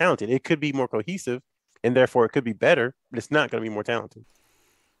to be as talented. It could be more cohesive, and therefore it could be better, but it's not going to be more talented.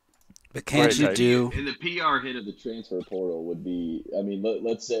 But can't you do? And the PR hit of the transfer portal would be, I mean,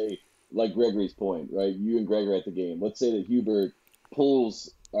 let's say, like Gregory's point, right? You and Greg are at the game. Let's say that Hubert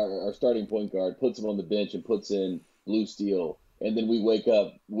pulls our starting point guard, puts him on the bench, and puts in Blue Steel. And then we wake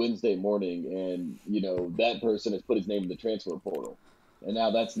up Wednesday morning and, that person has put his name in the transfer portal. And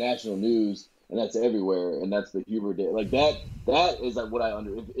now that's national news and that's everywhere. And that's the Hubert day. Like that is like what I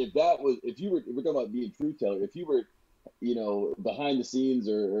if we're talking about being truth teller, if Hubert, behind the scenes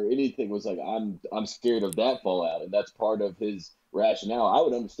or anything was like, I'm scared of that fallout. And that's part of his rationale. I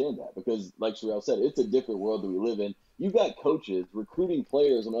would understand that because like Sherelle said, it's a different world that we live in. You've got coaches recruiting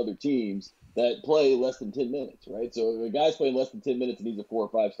players on other teams that play less than 10 minutes, right? So if a guy's playing less than 10 minutes and he's a 4 or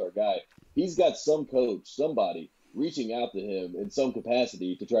 5 star guy, he's got some coach, somebody reaching out to him in some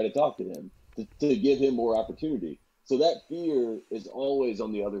capacity to try to talk to him, to give him more opportunity. So that fear is always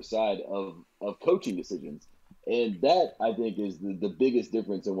on the other side of coaching decisions. And that, I think, is the biggest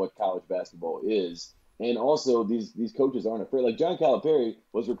difference in what college basketball is. And also, these coaches aren't afraid. Like John Calipari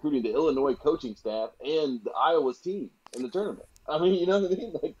was recruiting the Illinois coaching staff and the Iowa's team in the tournament. I mean, you know what I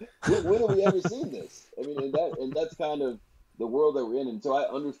mean? Like, when have we ever seen this? I mean, and that's kind of the world that we're in. And so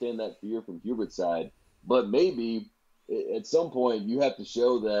I understand that fear from Hubert's side. But maybe at some point you have to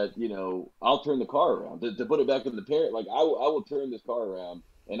show that, I'll turn the car around. To put it back in the parent, like I will turn this car around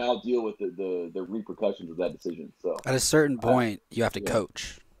and I'll deal with the repercussions of that decision. So at a certain point, you have to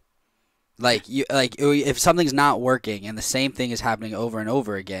coach. Like if something's not working and the same thing is happening over and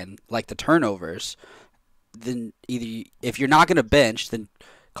over again, like the turnovers, then either if you're not going to bench, then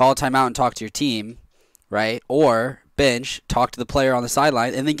call a timeout and talk to your team, right? Or bench, talk to the player on the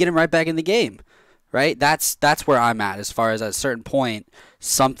sideline, and then get him right back in the game, right? That's where I'm at as far as at a certain point,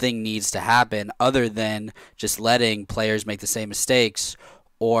 something needs to happen other than just letting players make the same mistakes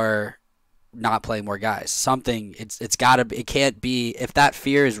or not playing more guys. Something it can't be, if that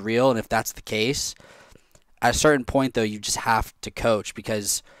fear is real and if that's the case, at a certain point though, you just have to coach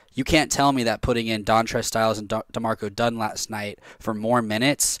because you can't tell me that putting in Dontrez Styles and DeMarco Dunn last night for more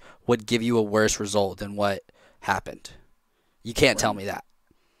minutes would give you a worse result than what happened. You can't tell me that.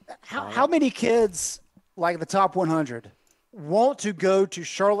 How many kids, like the top 100, want to go to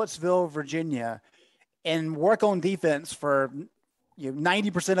Charlottesville, Virginia, and work on defense for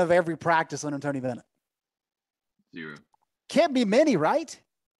 90% of every practice under Tony Bennett? 0. Can't be many, right?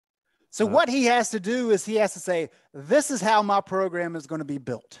 So what he has to do is he has to say, this is how my program is going to be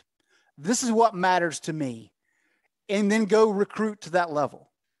built. This is what matters to me. And then go recruit to that level.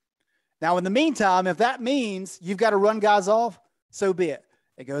 Now, in the meantime, if that means you've got to run guys off, so be it.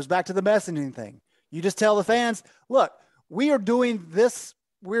 It goes back to the messaging thing. You just tell the fans, look, we are doing this.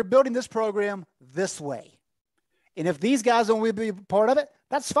 We're building this program this way. And if these guys don't want to be part of it,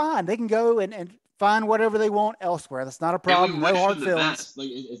 that's fine. They can go and find whatever they want elsewhere. That's not a problem. No hard feelings. Like,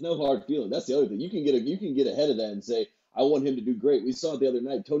 it's no hard feeling. That's the other thing. You can get ahead of that and say, I want him to do great. We saw it the other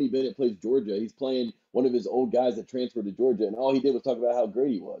night. Tony Bennett plays Georgia. He's playing one of his old guys that transferred to Georgia, and all he did was talk about how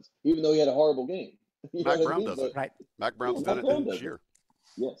great he was, even though he had a horrible game. Mac Brown does it. Right. Mac Brown's done it this year.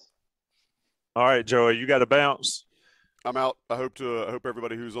 Yes. All right, Joey, you got to bounce. I'm out. I hope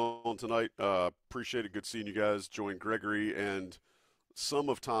everybody who's on tonight appreciate it. Good seeing you guys. Join Gregory and some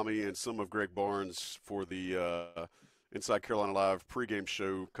of Tommy and some of Greg Barnes for the Inside Carolina Live pregame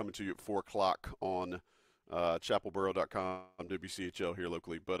show coming to you at 4 o'clock on chapelboro.com, WCHL here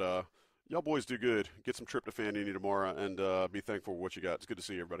locally. But y'all boys do good. Get some tryptophan in you tomorrow and be thankful for what you got. It's good to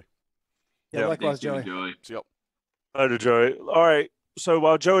see everybody. Yeah, likewise, Joey. See y'all. Later, Joey. All right. So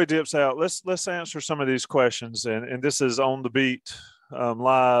while Joey dips out, let's answer some of these questions. And this is On the Beat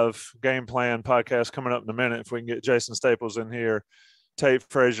live game plan podcast coming up in a minute. If we can get Jason Staples in here, Tate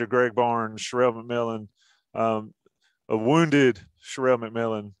Frazier, Greg Barnes, Sherelle McMillan, a wounded Sherelle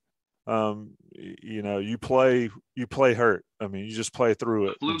McMillan. You play hurt. I mean, you just play through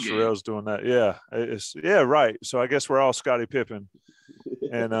it. And Sherelle's doing that. Yeah, right. So I guess we're all Scottie Pippen,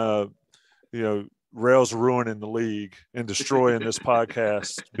 and Rail's ruining the league and destroying this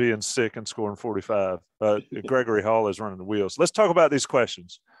podcast, being sick and scoring 45. Gregory Hall is running the wheels. Let's talk about these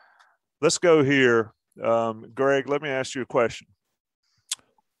questions. Let's go here. Greg, let me ask you a question.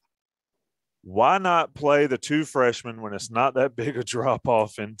 Why not play the 2 freshmen when it's not that big a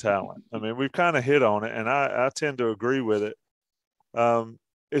drop-off in talent? I mean, we've kind of hit on it, and I tend to agree with it.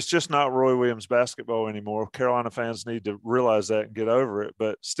 It's just not Roy Williams basketball anymore. Carolina fans need to realize that and get over it.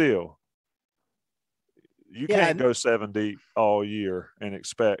 But still, You Yeah, can't go 7 deep all year and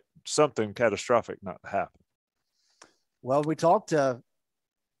expect something catastrophic not to happen. Well, we talked to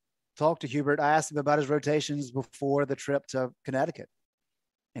Hubert. I asked him about his rotations before the trip to Connecticut.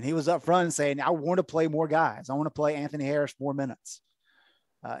 And he was up front saying, I want to play more guys. I want to play Anthony Harris more minutes.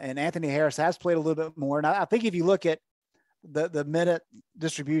 And Anthony Harris has played a little bit more. And I think if you look at the minute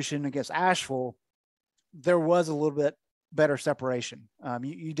distribution against Asheville, there was a little bit better separation.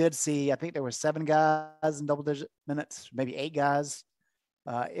 You did see, I think there were 7 guys in double-digit minutes, maybe 8 guys.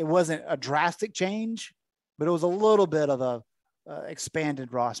 It wasn't a drastic change, but it was a little bit of a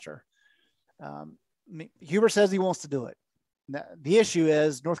expanded roster. Hubert says he wants to do it. The issue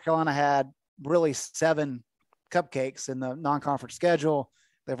is North Carolina had really 7 cupcakes in the non-conference schedule.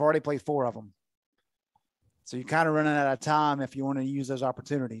 They've already played 4 of them. So you're kind of running out of time if you want to use those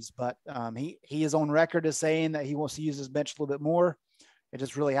opportunities. But he is on record as saying that he wants to use his bench a little bit more. It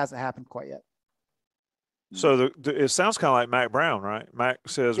just really hasn't happened quite yet. So it sounds kind of like Mac Brown, right? Mac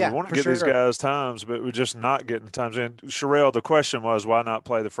says we want to get these guys times, but we're just not getting times in. Sherelle, the question was, why not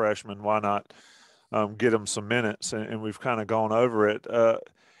play the freshmen? Why not get them some minutes? And we've kind of gone over it.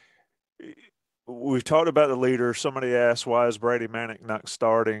 We've talked about the leader. Somebody asked, why is Brady Manick not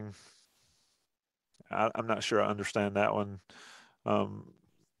starting? I'm not sure I understand that one,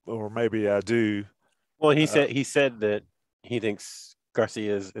 or maybe I do. Well, he said that he thinks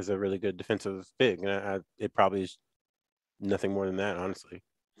Garcia is a really good defensive big, and it probably is nothing more than that, honestly.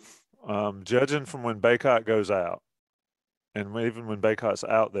 Judging from when Baycott goes out, and even when Baycott's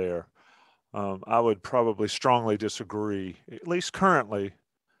out there, I would probably strongly disagree, at least currently,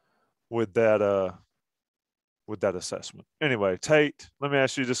 with that assessment. Anyway, Tate, let me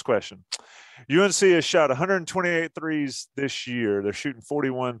ask you this question. UNC has shot 128 threes this year. They're shooting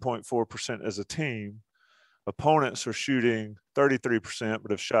 41.4% as a team. Opponents are shooting 33%,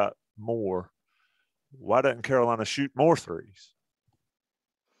 but have shot more. Why doesn't Carolina shoot more threes?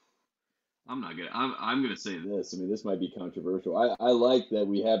 I'm gonna say this. I mean, this might be controversial. I like that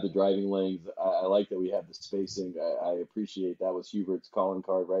we have the driving lanes. I like that we have the spacing. I appreciate that was Hubert's calling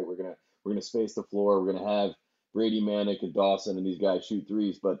card, right? We're gonna space the floor. We're gonna have Brady Manick and Dawson and these guys shoot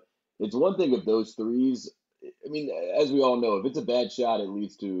threes. But it's one thing if those threes. I mean, as we all know, if it's a bad shot, it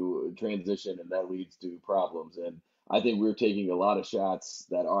leads to transition, and that leads to problems. And I think we're taking a lot of shots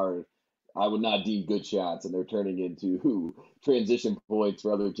that are, I would not deem good shots, and they're turning into transition points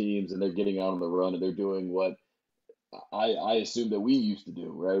for other teams, and they're getting out on the run, and they're doing what I assume that we used to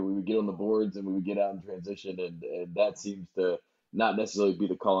do, right? We would get on the boards and we would get out in transition, and that seems to not necessarily be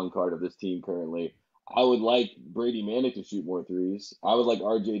the calling card of this team currently. I would like Brady Manick to shoot more threes. I would like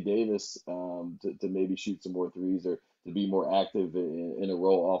R.J. Davis to maybe shoot some more threes or to be more active in a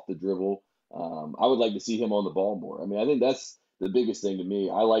role off the dribble. I would like to see him on the ball more. I mean, I think that's the biggest thing to me.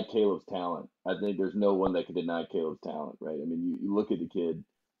 I like Caleb's talent. I think there's no one that can deny Caleb's talent, right? I mean, you look at the kid.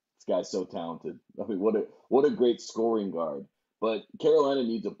 This guy's so talented. I mean, what a great scoring guard. But Carolina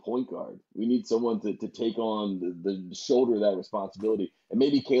needs a point guard. We need someone to take on the shoulder of that responsibility. And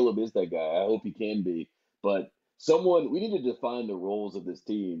maybe Caleb is that guy. I hope he can be. But we need to define the roles of this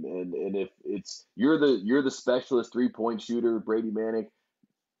team. And if it's you're the specialist 3-point shooter, Brady Manick,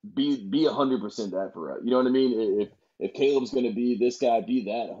 be 100% that for us. You know what I mean? If Caleb's going to be this guy, be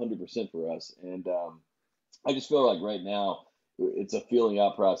that 100% for us. And I just feel like right now it's a feeling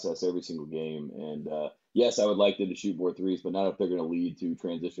out process every single game. And yes, I would like them to shoot more threes, but not if they're going to lead to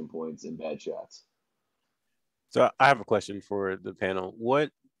transition points and bad shots. So I have a question for the panel.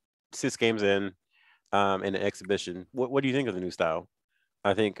 6 games in an exhibition, what do you think of the new style?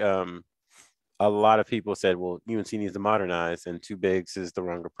 I think a lot of people said, well, UNC needs to modernize, and 2 bigs is the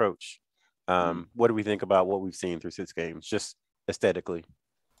wrong approach. What do we think about what we've seen through 6 games, just aesthetically?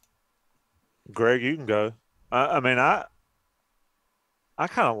 Greg, you can go. I mean, I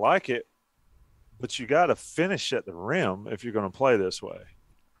kind of like it, but you got to finish at the rim if you're going to play this way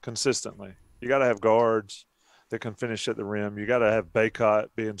consistently. You got to have guards that can finish at the rim. You got to have Baycott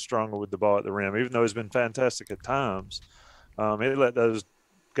being stronger with the ball at the rim, even though he's been fantastic at times. He let those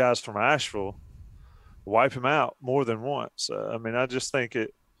guys from Asheville wipe him out more than once. I mean, I just think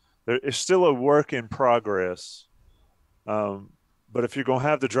it's still a work in progress. But if you're going to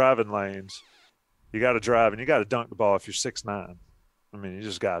have the driving lanes, you got to drive and you got to dunk the ball if you're 6'9". I mean, you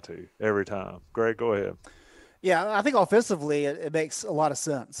just got to every time. Greg, go ahead. Yeah, I think offensively it makes a lot of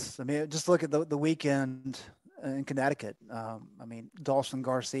sense. I mean, just look at the weekend in Connecticut. I mean, Dawson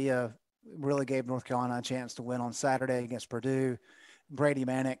Garcia really gave North Carolina a chance to win on Saturday against Purdue. Brady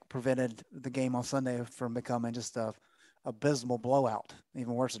Manick prevented the game on Sunday from becoming just a abysmal blowout,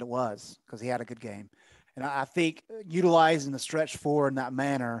 even worse than it was, because he had a good game. And I think utilizing the stretch 4 in that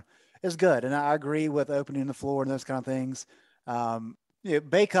manner is good. And I agree with opening the floor and those kind of things.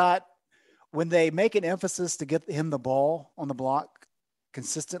 Baycott, when they make an emphasis to get him the ball on the block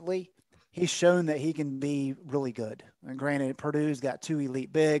consistently, he's shown that he can be really good. And granted, Purdue's got 2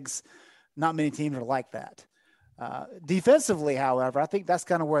 elite bigs. Not many teams are like that. Defensively, however, I think that's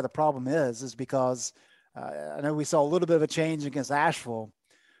kind of where the problem is because I know we saw a little bit of a change against Asheville,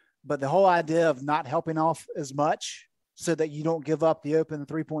 but the whole idea of not helping off as much so that you don't give up the open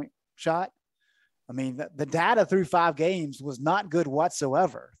 3-point shot. I mean, the data through 5 games was not good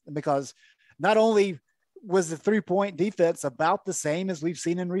whatsoever because not only was the 3-point defense about the same as we've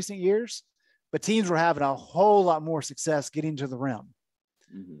seen in recent years, but teams were having a whole lot more success getting to the rim.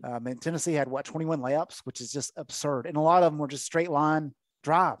 Mm-hmm. And Tennessee had 21 layups, which is just absurd. And a lot of them were just straight line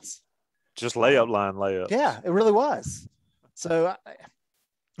drives. Just layup line layups. Yeah, it really was. So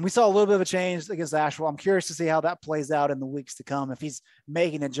we saw a little bit of a change against Asheville. I'm curious to see how that plays out in the weeks to come. If he's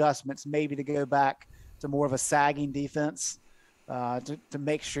making adjustments, maybe to go back to more of a sagging defense to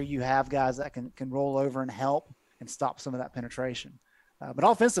make sure you have guys that can roll over and help and stop some of that penetration. But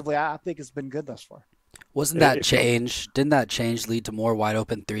offensively, I think it's been good thus far. Didn't that change lead to more wide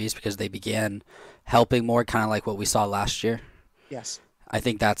open threes because they began helping more, kind of like what we saw last year? Yes. I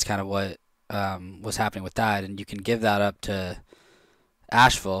think that's kind of what was happening with that, and you can give that up to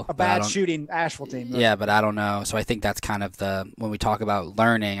Asheville. A bad shooting Asheville team. Right? Yeah, but I don't know. So I think that's kind of when we talk about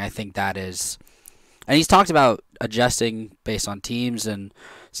learning, I think that is, and he's talked about adjusting based on teams and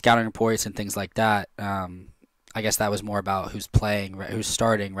scouting reports and things like that. I guess that was more about who's playing, who's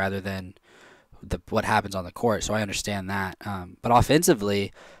starting, rather than what happens on the court. So I understand that. But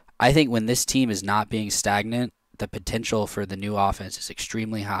offensively, I think when this team is not being stagnant, the potential for the new offense is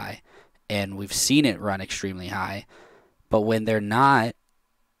extremely high, and we've seen it run extremely high. But when they're not,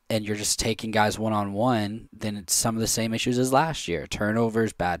 and you're just taking guys one-on-one, then it's some of the same issues as last year.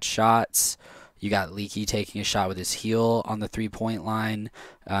 Turnovers, bad shots. You got Leaky taking a shot with his heel on the 3-point line.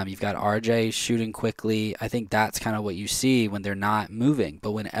 You've got RJ shooting quickly. I think that's kind of what you see when they're not moving.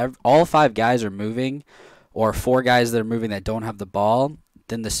 But when all 5 guys are moving, or 4 guys that are moving that don't have the ball,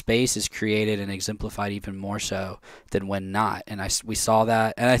 then the space is created and exemplified even more so than when not. And we saw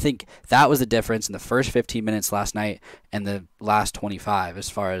that. And I think that was the difference in the first 15 minutes last night and the last 25 as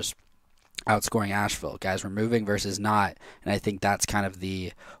far as outscoring Asheville. Guys were moving versus not. And I think that's kind of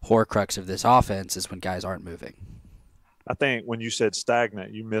the horcrux of this offense is when guys aren't moving. I think when you said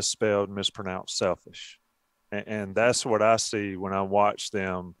stagnant, you mispronounced selfish. And that's what I see when I watch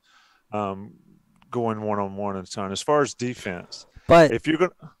them going one-on-one a ton. As far as defense, but if you're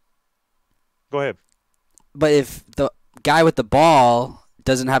going to – go ahead. But if the guy with the ball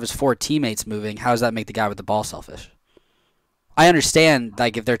doesn't have his 4 teammates moving, how does that make the guy with the ball selfish? I understand,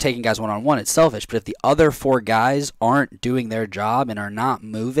 like, if they're taking guys one-on-one, it's selfish. But if the other 4 guys aren't doing their job and are not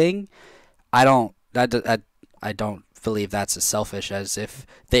moving, I don't believe that's as selfish as if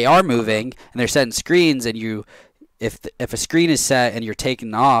they are moving and they're setting screens and if a screen is set and you're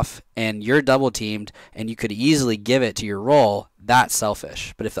taken off and you're double-teamed and you could easily give it to your role, that's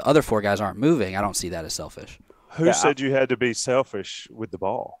selfish. But if the other 4 guys aren't moving, I don't see that as selfish. Who said you had to be selfish with the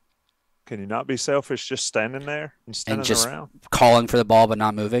ball? Can you not be selfish just standing there and standing just around? Calling for the ball but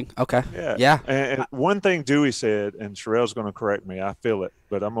not moving? Okay. Yeah. And one thing Dewey said, and Sherelle's going to correct me, I feel it,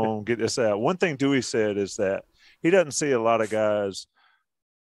 but I'm going to get this out. One thing Dewey said is that he doesn't see a lot of guys,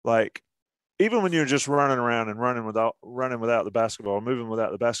 like, even when you're just running around and running without the basketball, moving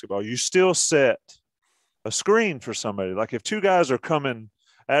without the basketball, you still set a screen for somebody. Like if 2 guys are coming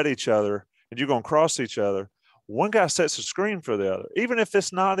at each other and you're going to cross each other, one guy sets a screen for the other, even if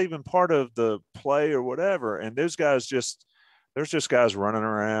it's not even part of the play or whatever. And there's just guys running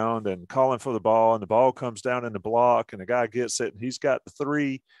around and calling for the ball, and the ball comes down in the block and the guy gets it and he's got the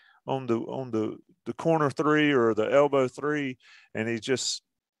 3 on the corner 3 or the elbow 3, and he just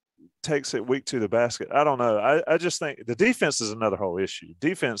takes it weak to the basket. I don't know. I just think the defense is another whole issue.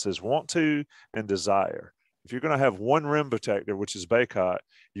 Defense is want to and desire. If you're going to have one rim protector, which is Baycott,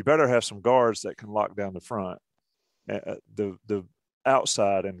 you better have some guards that can lock down the front, the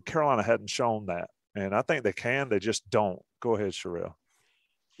outside, and Carolina hadn't shown that. And I think they can. They just don't. Go ahead, Sherelle.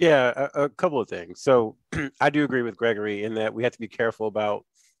 Yeah, a couple of things. So I do agree with Gregory in that we have to be careful about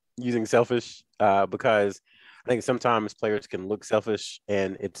using selfish because I think sometimes players can look selfish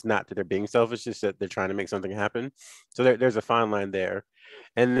and it's not that they're being selfish, it's that they're trying to make something happen. So there's a fine line there.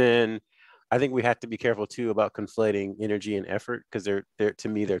 And then I think we have to be careful too about conflating energy and effort because they're to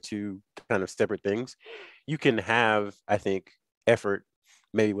me, they're 2 kind of separate things. You can have, I think, effort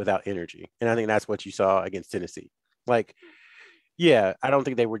maybe without energy. And I think that's what you saw against Tennessee. Like, yeah, I don't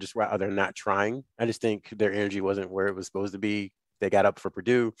think they were just they're not trying. I just think their energy wasn't where it was supposed to be they got up for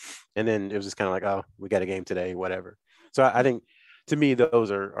Purdue, and then it was just kind of like, oh, we got a game today, whatever. So I think to me,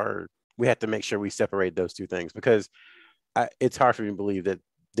 those are we have to make sure we separate those two things, because it's hard for me to believe that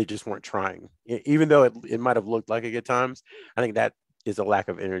they just weren't trying, even though it might have looked like it at times. I think that is a lack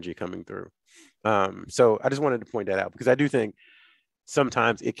of energy coming through. So I just wanted to point that out, because I do think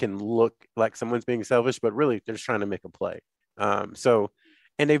sometimes it can look like someone's being selfish, but really they're just trying to make a play.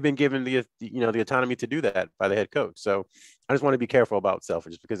 And they've been given the autonomy to do that by the head coach. So I just want to be careful about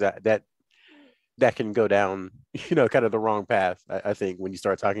selfish, because that can go down, kind of the wrong path. I think when you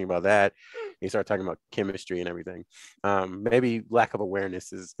start talking about that, you start talking about chemistry and everything. Maybe lack of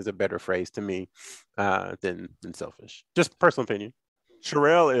awareness is a better phrase to me than selfish. Just personal opinion.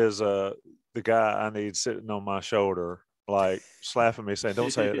 Sherelle is the guy I need sitting on my shoulder, like slapping me, saying,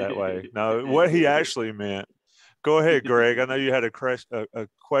 "Don't say it that way." No, what he actually meant. Go ahead, Greg. I know you had a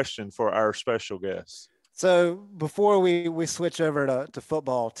question for our special guest. So before we switch over to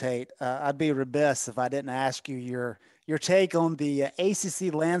football, Tate, I'd be remiss if I didn't ask you your take on the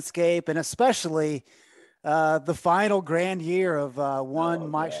ACC landscape, and especially the final grand year of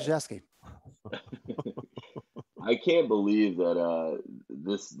Mike Krzyzewski. I can't believe that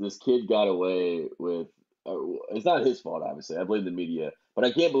this kid got away with. It's not his fault, obviously. I blame the media, but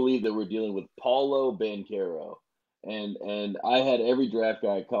I can't believe that we're dealing with Paulo Banchero. And I had every draft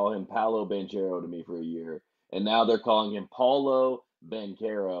guy call him Paolo Banchero to me for a year, and now they're calling him Paulo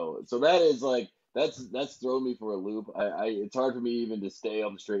Banchero. So that is like that's thrown me for a loop. It's hard for me even to stay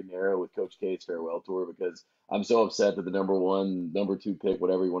on the straight and narrow with Coach K's farewell tour, because I'm so upset that the number 1, number 2 pick,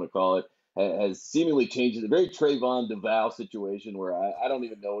 whatever you want to call it, has seemingly changed. It's a very Trayvon DeVal situation where I don't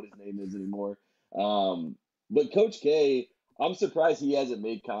even know what his name is anymore. But Coach K, I'm surprised he hasn't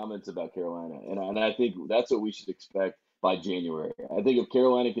made comments about Carolina, and I think that's what we should expect by January. I think if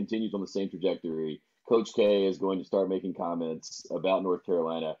Carolina continues on the same trajectory, Coach K is going to start making comments about North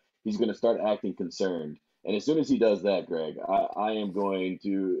Carolina. He's going to start acting concerned, and as soon as he does that, Greg, I am going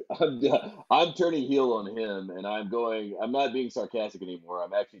to I'm turning heel on him, and I'm not being sarcastic anymore.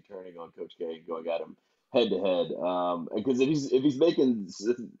 I'm actually turning on Coach K and going at him head to head, because if he's making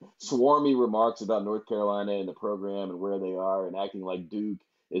swarmy remarks about North Carolina and the program and where they are, and acting like Duke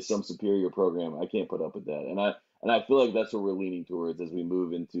is some superior program, I can't put up with that. And I feel like that's what we're leaning towards as we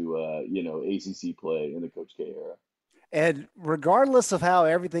move into ACC play in the Coach K era. And regardless of how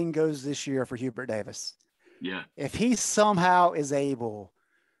everything goes this year for Hubert Davis, if he somehow is able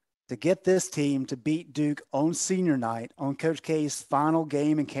to get this team to beat Duke on senior night on Coach K's final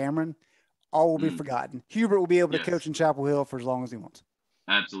game in Cameron, all will be forgotten. Hubert will be able to coach in Chapel Hill for as long as he wants.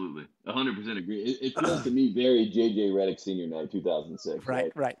 Absolutely. 100% agree. It feels to me very J.J. Redick senior night, 2006.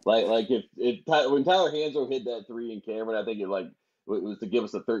 Right. Like when Tyler Hansbrough hit that 3 in Cameron, I think it was to give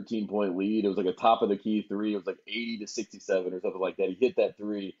us a 13-point lead. It was like a top of the key 3. It was like 80-67 or something like that. He hit that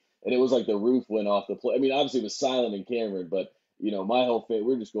 3, and it was like the roof went off the play. I mean, obviously it was silent in Cameron, but my whole family,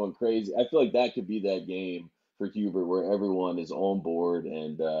 we're just going crazy. I feel like that could be that game for Hubert where everyone is on board,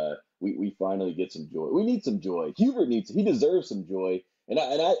 and we finally get some joy. We need some joy. He deserves some joy. And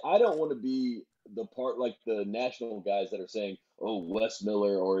I don't want to be the part like the national guys that are saying, oh, Wes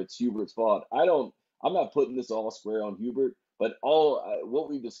Miller or it's Hubert's fault. I'm not putting this all square on Hubert, but what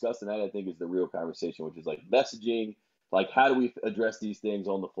we've discussed tonight, I think, is the real conversation, which is like messaging, like how do we address these things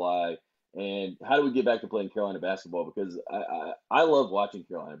on the fly, and how do we get back to playing Carolina basketball? Because I love watching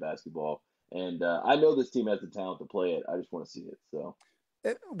Carolina basketball, and I know this team has the talent to play it. I just want to see it. So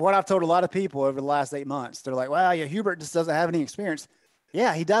what I've told a lot of people over the last 8 months, they're like, well, yeah, Hubert just doesn't have any experience.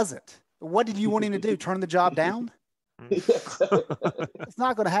 Yeah, he doesn't. What did you want him to do? Turn the job down? It's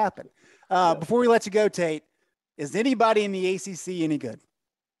not going to happen. Before we let you go, Tate, is anybody in the ACC any good?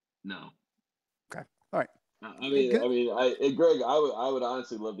 No. Okay. All right. Greg, I would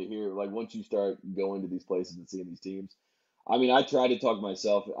honestly love to hear, like, once you start going to these places and seeing these teams. I mean, I try to talk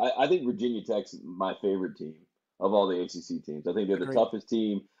myself. I think Virginia Tech's my favorite team of all the ACC teams. I think they're the toughest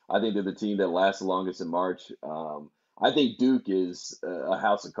team. I think they're the team that lasts the longest in March. I think Duke is a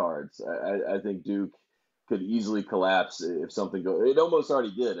house of cards. I think Duke could easily collapse if something goes. It almost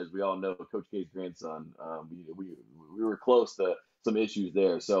already did, as we all know. Coach K's grandson. We were close to some issues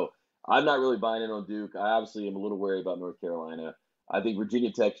there. So I'm not really buying in on Duke. I obviously am a little worried about North Carolina. I think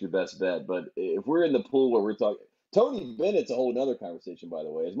Virginia Tech's your best bet. But if we're in the pool where we're talking, Tony Bennett's a whole other conversation, by the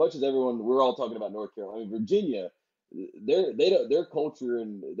way. As much as we're all talking about North Carolina. I mean, Virginia. Their culture,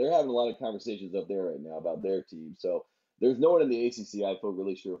 and they're having a lot of conversations up there right now about their team. So there's no one in the ACC I feel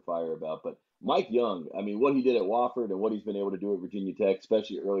really surefire about. But Mike Young, I mean, what he did at Wofford and what he's been able to do at Virginia Tech,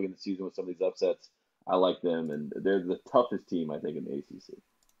 especially early in the season with some of these upsets, I like them, and they're the toughest team I think in the ACC.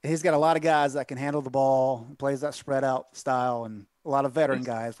 He's got a lot of guys that can handle the ball, plays that spread out style, and a lot of veteran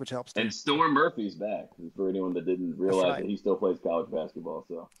guys, which helps too. And Storm Murphy's back for anyone that didn't realize that he still plays college basketball.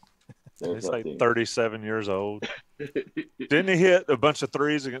 So he's like 37 years old. Didn't he hit a bunch of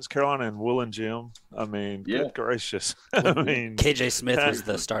threes against Carolina and Woolen Gym? I mean, good gracious. I mean, KJ Smith was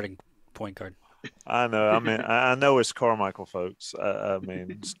the starting point guard. I know. I mean, I know it's Carmichael, folks. I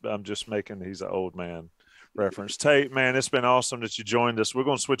mean, I'm just making he's an old man reference. Tate, man, it's been awesome that you joined us. We're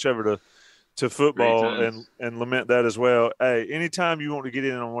going to switch over to football and lament that as well. Hey, anytime you want to get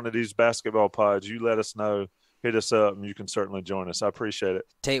in on one of these basketball pods, you let us know. Hit us up, and you can certainly join us. I appreciate it.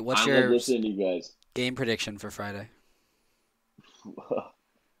 Tate, what's your game prediction for Friday?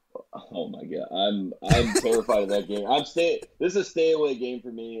 Oh my God, I'm terrified of that game. This is a stay away game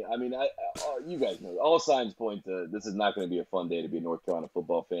for me. I mean, you guys know all signs point to this is not going to be a fun day to be a North Carolina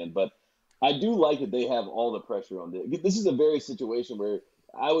football fan. But I do like that they have all the pressure on this. This is a very situation where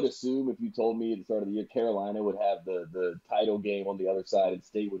I would assume if you told me at the start of the year Carolina would have the title game on the other side and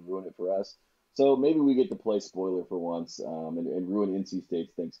State would ruin it for us. So maybe we get to play spoiler for once and ruin NC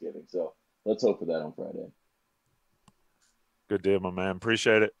State's Thanksgiving. So let's hope for that on Friday. Good deal, my man.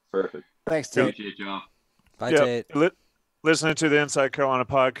 Appreciate it. Perfect. Thanks, Tate. Appreciate y'all. Bye, Tate. Listening to the Inside Carolina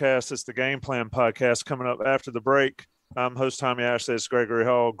podcast. It's the Game Plan podcast coming up after the break. I'm host Tommy Ashley. It's Gregory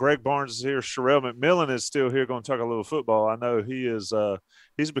Hall. Greg Barnes is here. Sherelle McMillan is still here going to talk a little football. I know he is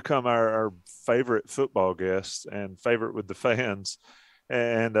he's become our favorite football guest and favorite with the fans.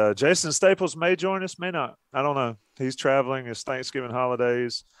 And Jason Staples may join us, may not. I don't know. He's traveling. It's Thanksgiving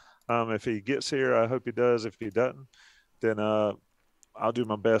holidays. If he gets here, I hope he does. If he doesn't, then I'll do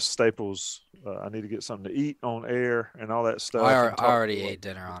my best. Staples, I need to get something to eat on air and all that stuff. I already ate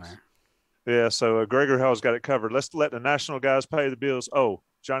dinner on air. Yeah, so Gregory Hall's got it covered. Let's let the national guys pay the bills. Oh,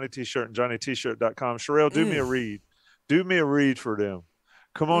 Johnny T-shirt and JohnnyT-shirt.com. Sherelle, do me a read. Do me a read for them.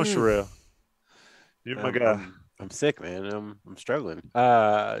 Come on, Sherelle. You're my guy. I'm sick, man. I'm struggling.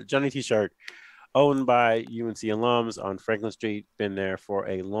 Johnny T-shirt, owned by UNC alums on Franklin Street. Been there for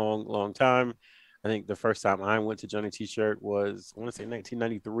a long, long time. I think the first time I went to Johnny T-shirt was, I want to say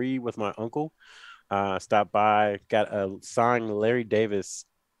 1993 with my uncle. Stopped by, got a signed Larry Davis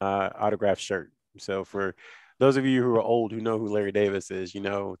autographed shirt. So for those of you who are old who know who Larry Davis is, you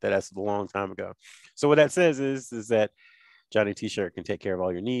know that's a long time ago. So what that says is that Johnny T-shirt can take care of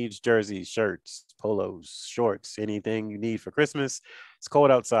all your needs: jerseys, shirts, polos, shorts, anything you need for Christmas. It's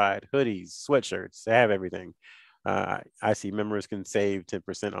cold outside, hoodies, sweatshirts, they have everything. IC members can save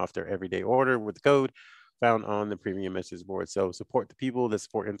 10% off their everyday order with the code found on the premium message board. So support the people that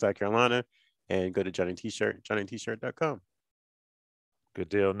support Inside Carolina and go to Johnny T-shirt, JohnnyT-shirt.com. Good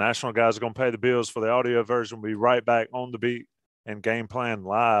deal. National guys are going to pay the bills for the audio version. We'll be right back on the beat and Game Plan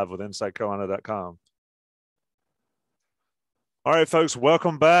live with InsideCarolina.com. All right, folks,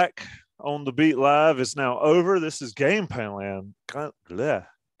 welcome back. On the Beat Live is now over. This is Game Plan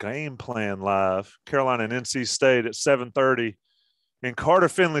Game Plan Live. Carolina and NC State at 7:30 in Carter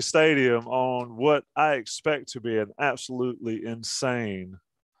Finley Stadium on what I expect to be an absolutely insane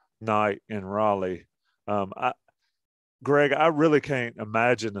night in Raleigh. Greg, I really can't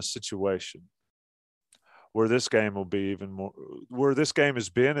imagine a situation where this game will be even more, where this game has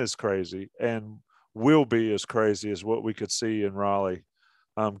been as crazy and will be as crazy as what we could see in Raleigh,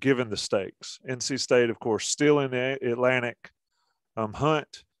 given the stakes. NC State, of course, still in the Atlantic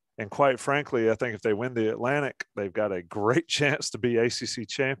hunt. And quite frankly, I think if they win the Atlantic, they've got a great chance to be ACC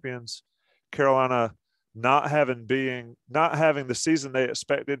champions. Carolina not having the season they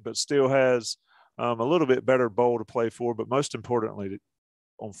expected, but still has a little bit better bowl to play for, but most importantly,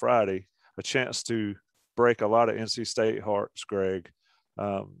 on Friday, a chance to break a lot of NC State hearts, Greg.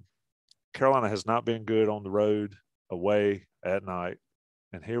 Carolina has not been good on the road, away, at night.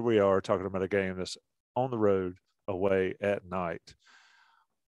 And here we are talking about a game that's on the road, away, at night.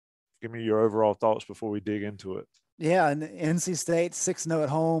 Give me your overall thoughts before we dig into it. Yeah, and NC State 6-0 at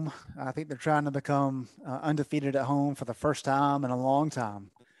home. I think they're trying to become undefeated at home for the first time in a long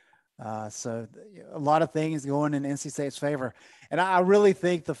time. So a lot of things going in NC State's favor. And I really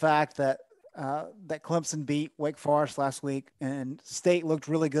think the fact that that Clemson beat Wake Forest last week and State looked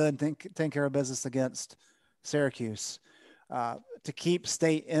really good and taking care of business against Syracuse to keep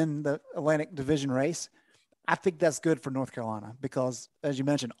State in the Atlantic Division race. I think that's good for North Carolina because, as you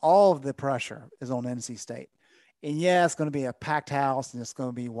mentioned, all of the pressure is on NC State. And yeah, it's going to be a packed house and it's going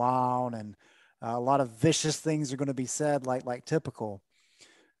to be wild and a lot of vicious things are going to be said like typical.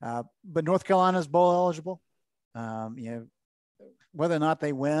 But North Carolina's bowl eligible. Whether or not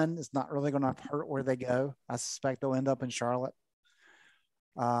they win, it's not really going to hurt where they go. I suspect they'll end up in Charlotte.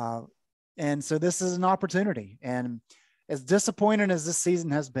 And so this is an opportunity. And as disappointing as this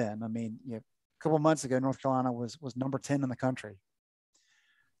season has been, I mean, a couple of months ago, North Carolina was number 10 in the country.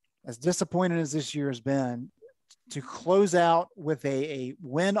 as disappointing as this year has been, to close out with a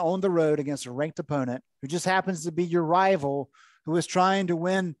win on the road against a ranked opponent who just happens to be your rival, who is trying to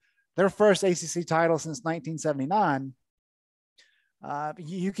win their first ACC title since 1979.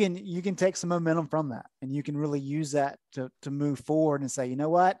 You can take some momentum from that, and you can really use that to move forward and say, you know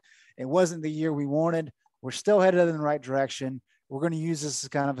what, it wasn't the year we wanted. We're still headed in the right direction. We're going to use this as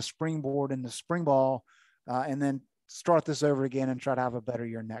kind of a springboard into spring ball, and then start this over again and try to have a better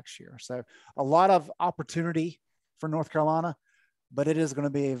year next year. So a lot of opportunity for North Carolina, but it is going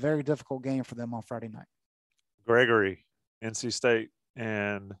to be a very difficult game for them on Friday night. Gregory, NC State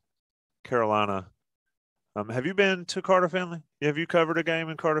and Carolina. Have you been to Carter Finley? Have you covered a game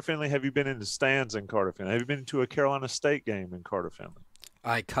in Carter Finley? Have you been in the stands in Carter Finley? Have you been to a Carolina State game in Carter Finley?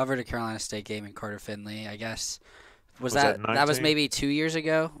 I covered a Carolina State game in Carter Finley. I guess was that was maybe 2 years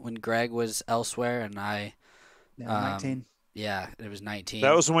ago when Greg was elsewhere and I. 19. Yeah, it was 19.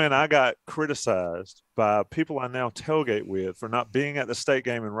 That was when I got criticized by people I now tailgate with for not being at the state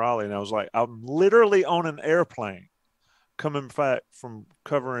game in Raleigh, and I was like, I'm literally on an airplane coming back from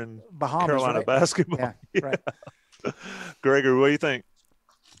covering Bahamas, Carolina right? basketball. Yeah, right. Gregory, what do you think?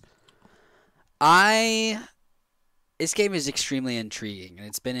 This game is extremely intriguing, and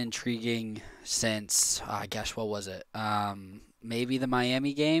it's been intriguing since, what was it? Maybe the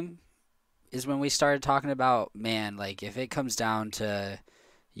Miami game is when we started talking about, man, like if it comes down to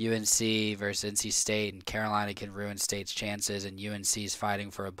UNC versus NC State and Carolina can ruin State's chances and UNC's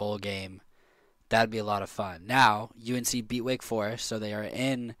fighting for a bowl game, that'd be a lot of fun. Now, UNC beat Wake Forest, so they are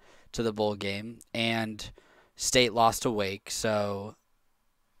in to the bowl game, and State lost to Wake, so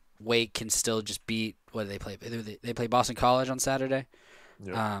Wake can still just beat, what do they play? They play Boston College on Saturday.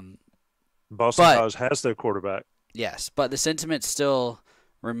 Yep. Boston College has their quarterback. Yes, but the sentiment still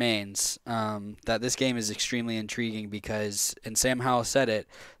remains that this game is extremely intriguing because, and Sam Howell said it,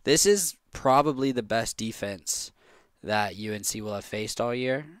 this is probably the best defense that UNC will have faced all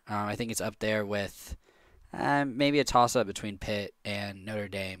year. I think it's up there with maybe a toss-up between Pitt and Notre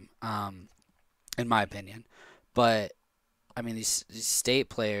Dame, in my opinion. But, I mean, these State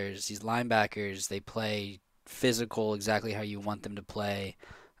players, these linebackers, they play physical exactly how you want them to play.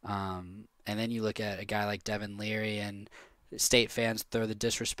 And then you look at a guy like Devin Leary, and State fans throw the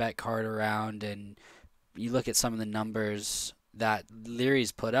disrespect card around, and you look at some of the numbers that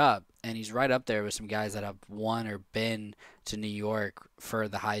Leary's put up, and he's right up there with some guys that have won or been to New York for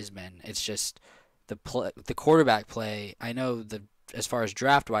the Heisman. It's just the quarterback play. I know as far as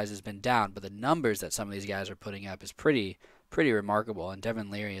draft-wise has been down, but the numbers that some of these guys are putting up is pretty remarkable, and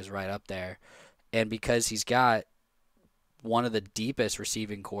Devin Leary is right up there. And because he's got one of the deepest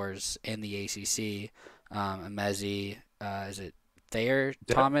receiving cores in the ACC, Emezi, is it Thayer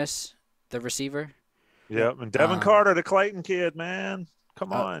Thomas, the receiver? Yep, and Devin Carter, the Clayton kid, man.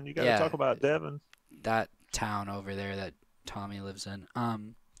 Come on, you got to talk about Devin. That town over there that Tommy lives in.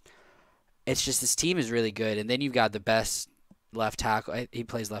 It's just this team is really good, and then you've got the best left tackle. He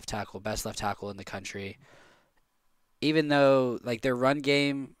plays left tackle, best left tackle in the country. Even though, like, their run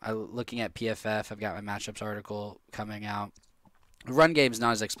game, looking at PFF, I've got my matchups article coming out. The run game is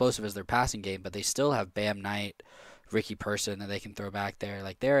not as explosive as their passing game, but they still have Bam Knight, Ricky Person that they can throw back there.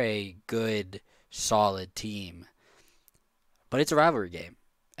 Like, they're a good, solid team. But it's a rivalry game,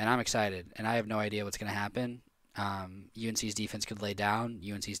 and I'm excited, and I have no idea what's going to happen. UNC's defense could lay down.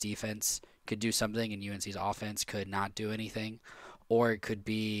 UNC's defense could do something, and UNC's offense could not do anything. Or it could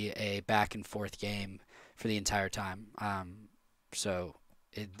be a back-and-forth game for the entire time.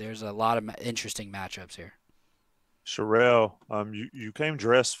 There's a lot of interesting matchups here. Sherelle, you came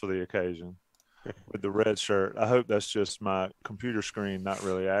dressed for the occasion with the red shirt. I hope that's just my computer screen not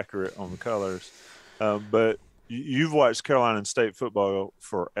really accurate on the colors. But you've watched Carolina State football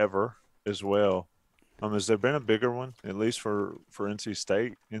forever as well. Has there been a bigger one, at least for NC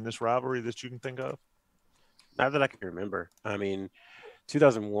State, in this rivalry that you can think of? Not that I can remember. I mean,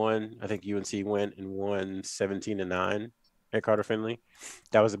 2001, I think UNC went and won 17-9 at Carter Finley.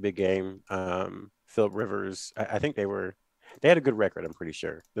 That was a big game. Phillip Rivers, I think they had a good record, I'm pretty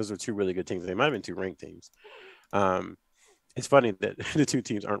sure. Those were two really good teams. They might have been two ranked teams. It's funny that the two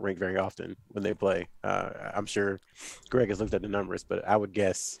teams aren't ranked very often when they play. I'm sure Greg has looked at the numbers, but I would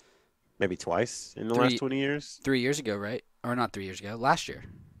guess maybe twice in the last 20 years. 3 years ago, right? Or not 3 years ago, last year.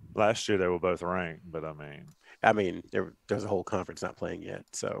 Last year they were both ranked, but I mean, there's a whole conference not playing yet.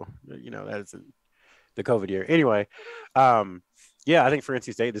 So, that is the COVID year. Anyway, I think for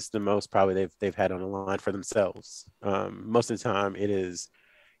NC State, this is the most probably they've had on the line for themselves. Most of the time it is,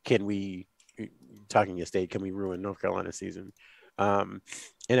 talking a state, can we ruin North Carolina's season?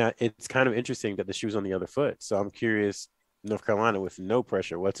 It's kind of interesting that the shoe's on the other foot. So I'm curious North Carolina with no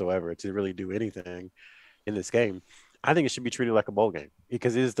pressure whatsoever to really do anything in this game. I think it should be treated like a bowl game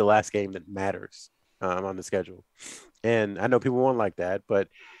because it is the last game that matters on the schedule. And I know people won't like that, but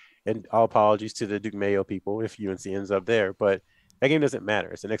and all apologies to the Duke Mayo people if UNC ends up there, but that game doesn't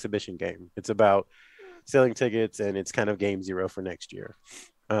matter. It's an exhibition game. It's about selling tickets, and it's kind of game zero for next year.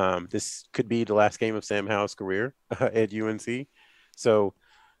 This could be the last game of Sam Howell's career at UNC. So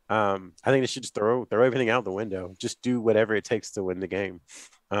I think they should just throw everything out the window. Just do whatever it takes to win the game.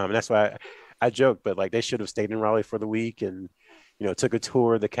 And that's why I joke, but like they should have stayed in Raleigh for the week and took a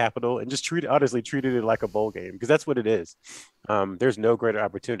tour of the Capitol and just honestly treated it like a bowl game because that's what it is. There's no greater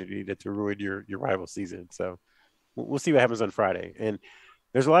opportunity to ruin your rival season. So we'll see what happens on Friday. And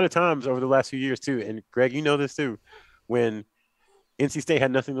there's a lot of times over the last few years too, and Greg, you know this too, when NC State had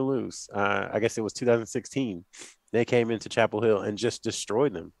nothing to lose. I guess it was 2016. They came into Chapel Hill and just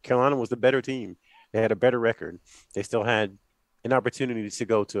destroyed them. Carolina was the better team. They had a better record. They still had an opportunity to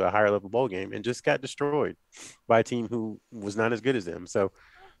go to a higher level bowl game and just got destroyed by a team who was not as good as them. So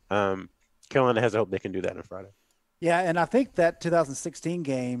Carolina has a hope they can do that on Friday. Yeah, and I think that 2016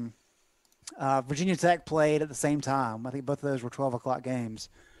 game, Virginia Tech played at the same time. I think both of those were 12 o'clock games.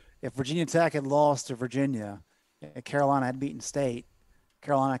 If Virginia Tech had lost to Virginia, Carolina had beaten State,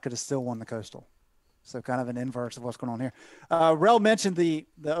 Carolina could have still won the Coastal. So kind of an inverse of what's going on here. Rel mentioned the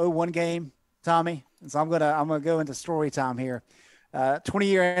 0-1 game, Tommy. And so I'm gonna go into story time here.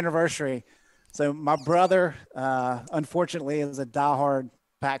 20-year anniversary. So my brother, unfortunately, is a diehard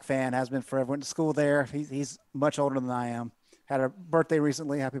Pac fan, has been forever. Went to school there. He's much older than I am. Had a birthday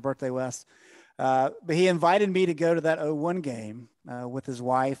recently. Happy birthday, Wes. But he invited me to go to that 0-1 game with his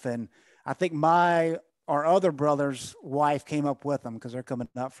wife. And I think our other brother's wife came up with them because they're coming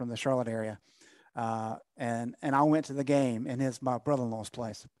up from the Charlotte area. And I went to the game in my brother-in-law's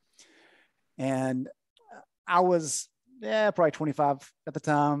place. And I was probably 25 at the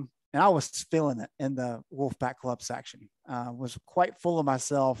time, and I was feeling it in the Wolfpack Club section. Was quite full of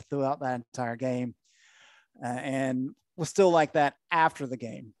myself throughout that entire game, and was still like that after the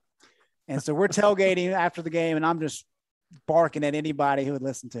game. And so we're tailgating after the game, and I'm just barking at anybody who would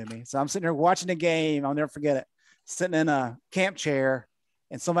listen to me. So I'm sitting there watching the game. I'll never forget it. Sitting in a camp chair,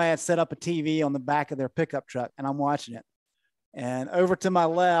 and somebody had set up a TV on the back of their pickup truck, and I'm watching it. And over to my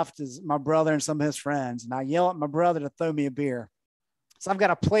left is my brother and some of his friends. And I yell at my brother to throw me a beer. So I've got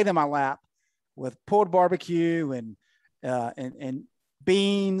a plate in my lap with pulled barbecue and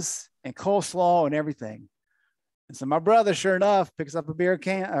beans and coleslaw and everything. And so my brother, sure enough, picks up a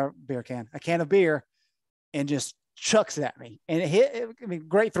can of beer, and just chucks it at me. And it hit,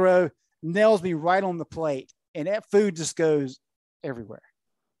 great throw, nails me right on the plate. And that food just goes everywhere.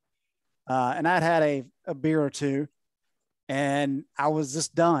 And I'd had a beer or two. And I was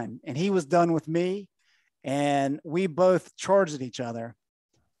just done. And he was done with me. And we both charged at each other.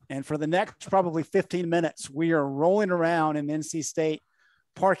 And for the next probably 15 minutes, we are rolling around in the NC State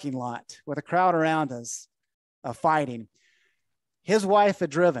parking lot with a crowd around us fighting. His wife had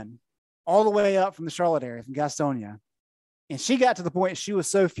driven all the way up from the Charlotte area, from Gastonia. And she got to the point she was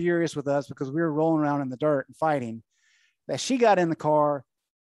so furious with us because we were rolling around in the dirt and fighting that she got in the car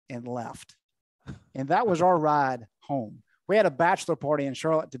and left. And that was our ride home. We had a bachelor party in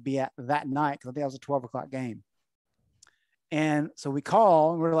Charlotte to be at that night because I think that was a 12 o'clock game. And so we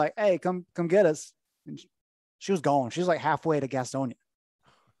call and we're like, hey, come get us. And she was gone. She was like halfway to Gastonia.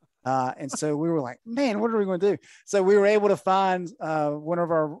 And so we were like, man, what are we going to do? So we were able to find one of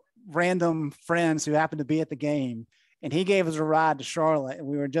our random friends who happened to be at the game. And he gave us a ride to Charlotte, and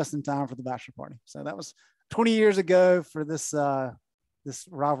we were just in time for the bachelor party. So that was 20 years ago for this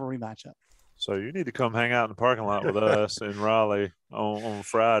rivalry matchup. So you need to come hang out in the parking lot with us in Raleigh on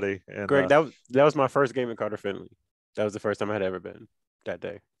Friday. And Greg, that was my first game at Carter Finley. That was the first time I had ever been that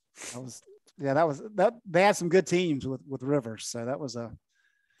day. That they had some good teams with Rivers, so that was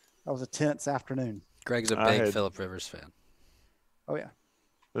a tense afternoon. Greg's a big Phillip Rivers fan. Oh yeah,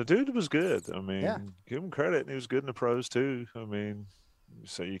 the dude was good. I mean, give him credit, and he was good in the pros too. I mean,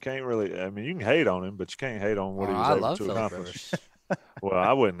 so you can't really. I mean, you can hate on him, but you can't hate on what he was able to accomplish. Well,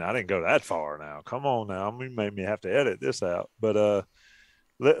 I didn't go that far now. Come on now. I mean, made me have to edit this out. But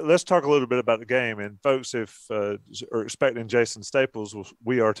let's talk a little bit about the game. And folks, if are expecting Jason Staples,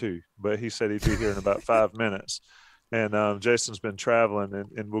 we are too. But he said he'd be here in about 5 minutes. And Jason's been traveling,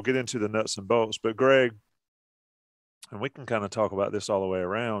 and we'll get into the nuts and bolts. But Greg, and we can kind of talk about this all the way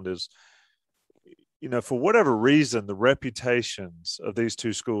around, is, for whatever reason, the reputations of these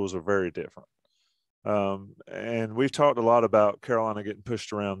two schools are very different. And we've talked a lot about Carolina getting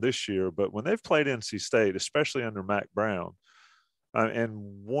pushed around this year, but when they've played NC State, especially under Mac Brown,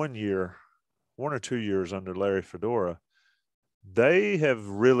 and 1 or 2 years under Larry Fedora, they have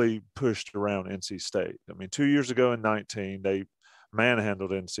really pushed around NC State. I mean, 2 years ago in 19, they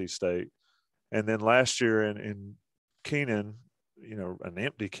manhandled NC State. And then last year in Keenan, an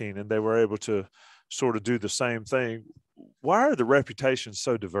empty Keenan, they were able to sort of do the same thing. Why are the reputations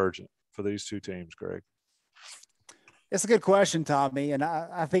so divergent for these two teams, Greg? It's a good question, Tommy. And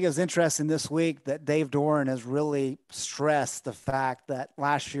I think it's interesting this week that Dave Doran has really stressed the fact that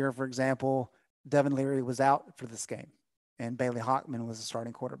last year, for example, Devin Leary was out for this game and Bailey Hockman was the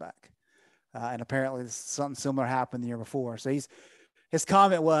starting quarterback. And apparently something similar happened the year before. So his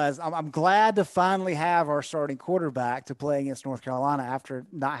comment was, I'm glad to finally have our starting quarterback to play against North Carolina after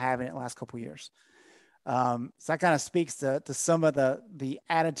not having it the last couple of years. So that kind of speaks to some of the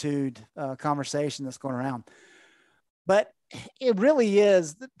attitude conversation that's going around. But it really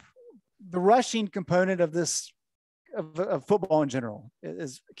is the rushing component of this of football in general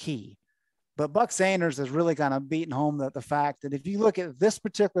is key. But Buck Sanders has really kind of beaten home the fact that if you look at this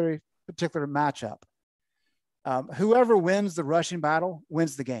particular matchup, whoever wins the rushing battle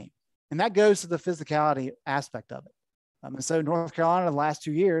wins the game. And that goes to the physicality aspect of it. And so North Carolina in the last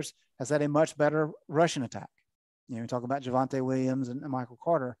 2 years has had a much better rushing attack. We talk about Javonte Williams and Michael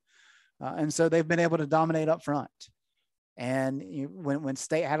Carter. And so they've been able to dominate up front. And when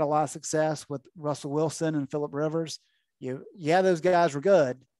State had a lot of success with Russell Wilson and Phillip Rivers, those guys were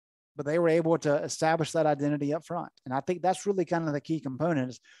good, but they were able to establish that identity up front. And I think that's really kind of the key component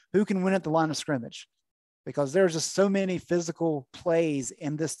is who can win at the line of scrimmage, because there's just so many physical plays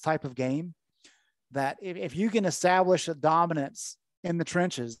in this type of game that if you can establish a dominance in the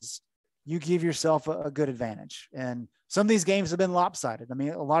trenches, you give yourself a good advantage. And some of these games have been lopsided. I mean,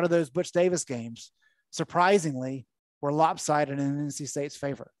 a lot of those Butch Davis games, surprisingly, were lopsided in NC State's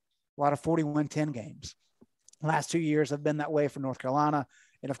favor. A lot of 41-10 games. The last 2 years have been that way for North Carolina.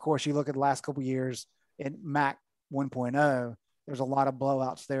 And of course, you look at the last couple of years in MAC 1.0, there's a lot of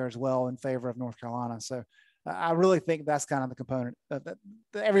blowouts there as well in favor of North Carolina. So I really think that's kind of the component that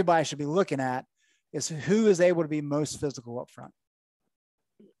everybody should be looking at is who is able to be most physical up front.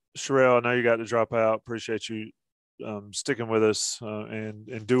 Sherelle, I know you got to drop out. Appreciate you sticking with us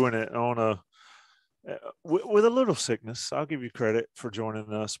and doing it on with a little sickness. I'll give you credit for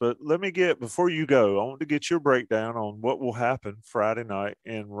joining us, but before you go, I want to get your breakdown on what will happen Friday night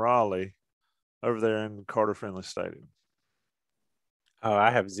in Raleigh over there in Carter Finley Stadium. Oh,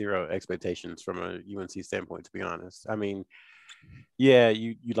 I have zero expectations from a UNC standpoint, to be honest. I mean, yeah,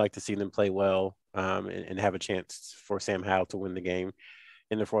 you'd like to see them play well and have a chance for Sam Howell to win the game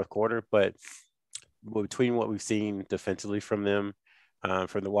in the fourth quarter. But between what we've seen defensively from them,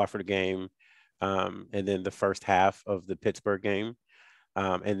 from the Wofford game, and then the first half of the Pittsburgh game,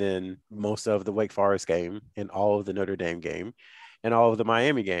 and then most of the Wake Forest game and all of the Notre Dame game and all of the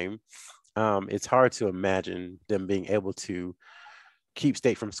Miami game, it's hard to imagine them being able to keep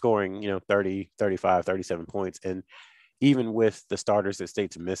State from scoring, 30, 35, 37 points. And even with the starters that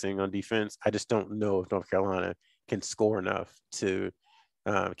State's missing on defense, I just don't know if North Carolina can score enough to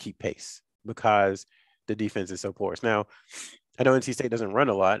keep pace because the defense is so porous. Now, I know NC State doesn't run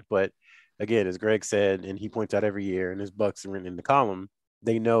a lot, but again, as Greg said, and he points out every year, and his Bucks written in the column,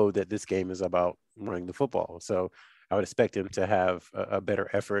 they know that this game is about running the football. So I would expect him to have a better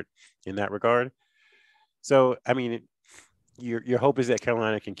effort in that regard. So, I mean, your hope is that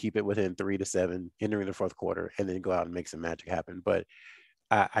Carolina can keep it within 3-7 entering the fourth quarter and then go out and make some magic happen. But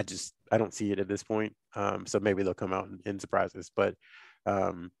I don't see it at this point. So maybe they'll come out and surprise us. But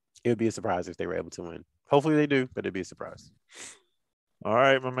it would be a surprise if they were able to win. Hopefully they do, but it'd be a surprise. All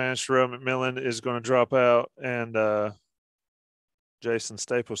right, my man Sherelle McMillan is going to drop out, and Jason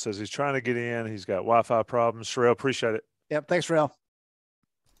Staples says he's trying to get in. He's got Wi-Fi problems. Sherelle, appreciate it. Yep, thanks, Sherelle.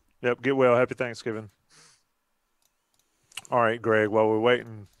 Yep, get well. Happy Thanksgiving. All right, Greg, while we're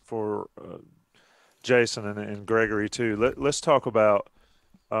waiting for Jason and Gregory too, let's talk about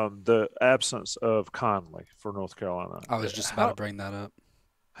the absence of Conley for North Carolina. I was just about to bring that up.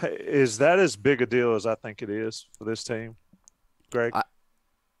 Is that as big a deal as I think it is for this team, Greg?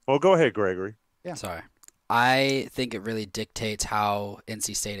 Well, go ahead, Gregory. Yeah. Sorry. I think it really dictates how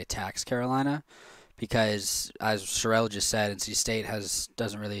NC State attacks Carolina because, as Sherelle just said, NC State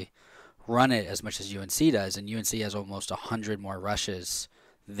doesn't really run it as much as UNC does, and UNC has almost 100 more rushes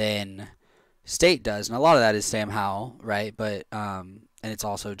than State does, and a lot of that is Sam Howell, right? But and it's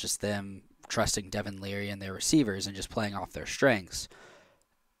also just them trusting Devin Leary and their receivers and just playing off their strengths.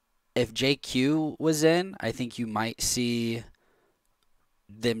 If JQ was in, I think you might see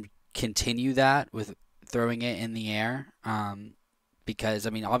them continue that with throwing it in the air because, I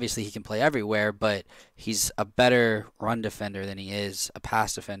mean, obviously he can play everywhere, but he's a better run defender than he is a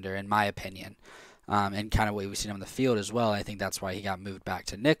pass defender, in my opinion. and kind of what we've seen on the field as well. I think that's why he got moved back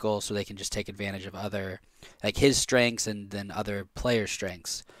to nickel, so they can just take advantage of other, like his strengths and then other players'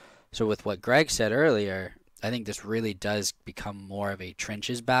 strengths. So with what Greg said earlier, I think this really does become more of a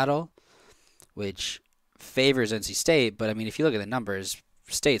trenches battle, which favors NC State. But I mean, if you look at the numbers,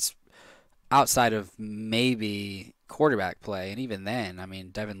 State's outside of maybe quarterback play, and even then, I mean,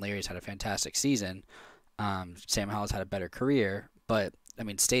 Devin Leary's had a fantastic season. Sam Howell's had a better career, but I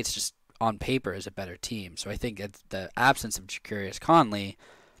mean, State's just on paper is a better team. So I think the absence of Jacarius Conley,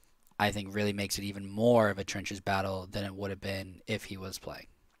 I think, really makes it even more of a trenches battle than it would have been if he was playing.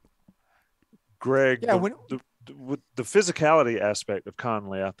 Greg, Yeah, the physicality aspect of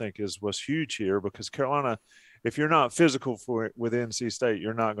Conley, I think, was huge here, because Carolina, if you're not physical with NC State,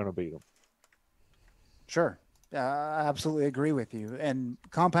 you're not going to beat them. Sure. I absolutely agree with you. And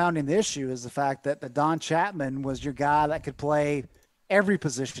compounding the issue is the fact that the Don Chapman was your guy that could play every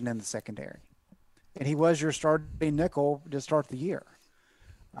position in the secondary. And he was your starting nickel to start the year.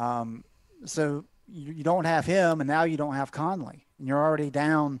 So you don't have him, and now you don't have Conley. And you're already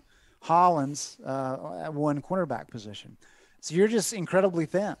down Hollins at one cornerback position. So you're just incredibly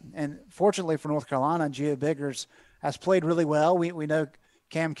thin. And fortunately for North Carolina, Gio Biggers has played really well. We know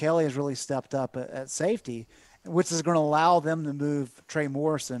Cam Kelly has really stepped up at safety, which is going to allow them to move Trey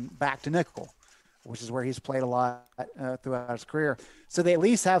Morrison back to nickel, which is where he's played a lot throughout his career. So they at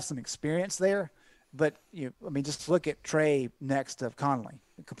least have some experience there. But, just look at Trey next to Conley.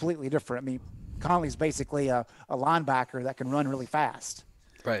 Completely different. I mean, Conley's basically a linebacker that can run really fast.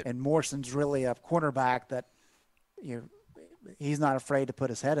 Right. And Morrison's really a cornerback that, he's not afraid to put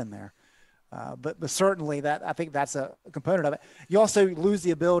his head in there. But certainly I think that's a component of it. You also lose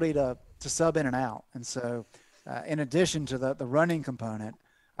the ability to sub in and out. And so in addition to the running component,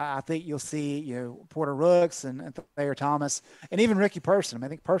 I think you'll see, Porter Rooks and Thayer Thomas and even Ricky Person. I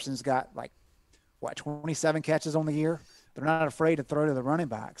think Person's got 27 catches on the year. They're not afraid to throw to the running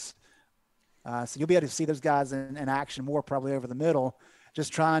backs. So you'll be able to see those guys in action more probably over the middle,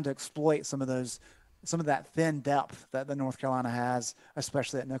 just trying to exploit some of that thin depth that the North Carolina has,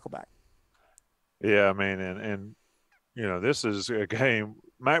 especially at nickelback. Yeah, I mean, and this is a game.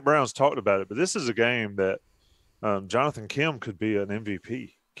 Mac Brown's talked about it, but this is a game that Jonathan Kim could be an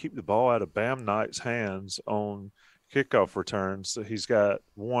MVP. Keep the ball out of Bam Knight's hands on kickoff returns. He's got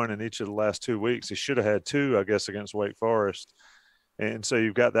one in each of the last 2 weeks. He should have had two, I guess, against Wake Forest. And so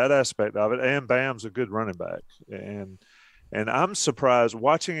you've got that aspect of it. And Bam's a good running back. And I'm surprised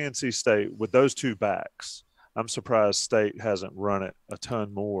watching NC State with those two backs. I'm surprised State hasn't run it a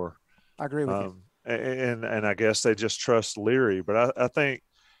ton more. I agree with you. And I guess they just trust Leary. But I think,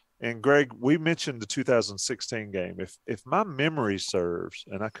 and Greg, we mentioned the 2016 game. If my memory serves,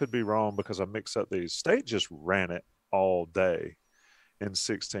 and I could be wrong because I mix up these, State just ran it all day in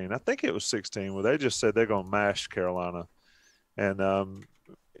 16. I think it was 16 where they just said they're going to mash Carolina. And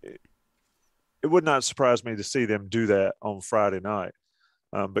it would not surprise me to see them do that on Friday night.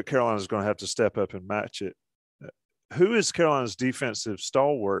 But Carolina's going to have to step up and match it. Who is Carolina's defensive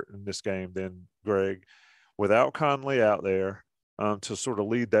stalwart in this game then, Greg, without Conley out there to sort of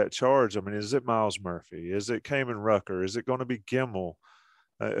lead that charge? I mean, is it Miles Murphy? Is it Kamen Rucker? Is it going to be Gimmel?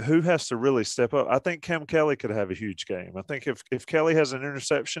 Who has to really step up? I think Cam Kelly could have a huge game. I think if Kelly has an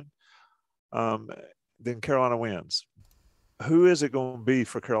interception, then Carolina wins. Who is it going to be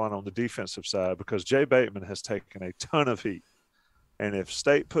for Carolina on the defensive side? Because Jay Bateman has taken a ton of heat. And if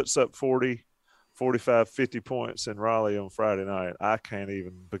State puts up 40, 45, 50 points in Raleigh on Friday night, I can't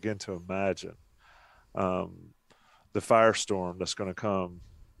even begin to imagine the firestorm that's going to come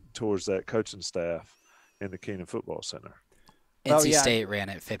towards that coaching staff in the Keenan Football Center. NC State ran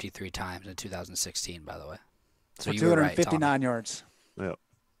it 53 times in 2016 , by the way. So for you were right, 259 yards. Yep.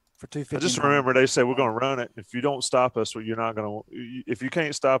 For 259. I just remember they said, we're going to run it. If you don't stop us, well, you're not going to – if you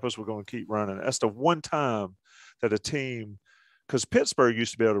can't stop us, we're going to keep running it. That's the one time that a team – because Pittsburgh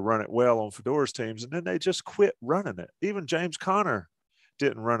used to be able to run it well on Fedora's teams, and then they just quit running it. Even James Conner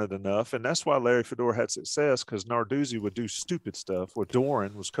didn't run it enough, and that's why Larry Fedora had success, because Narduzzi would do stupid stuff where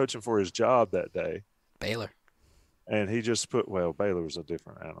Doran was coaching for his job that day. Baylor. And he just put – well, Baylor was a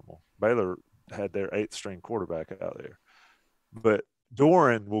different animal. Baylor had their eighth-string quarterback out there. But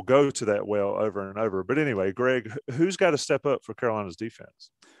Doran will go to that well over and over. But anyway, Greg, who's got to step up for Carolina's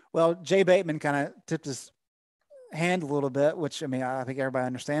defense? Well, Jay Bateman kind of tipped his hand a little bit, which, I mean, I think everybody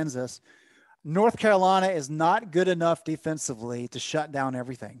understands this. North Carolina is not good enough defensively to shut down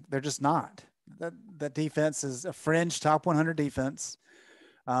everything. They're just not. That defense is a fringe top 100 defense.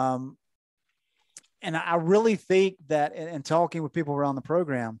 And I really think that in talking with people around the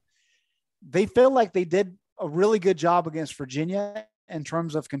program, they feel like they did a really good job against Virginia in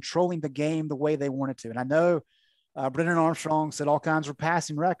terms of controlling the game the way they wanted to. And I know Brendan Armstrong set all kinds of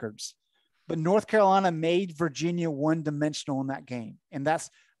passing records, but North Carolina made Virginia one-dimensional in that game. And that's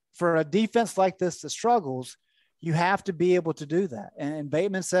for a defense like this that struggles, you have to be able to do that. And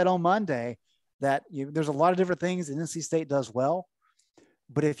Bateman said on Monday that there's a lot of different things that NC State does well,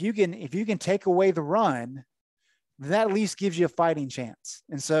 but if you can take away the run, that at least gives you a fighting chance.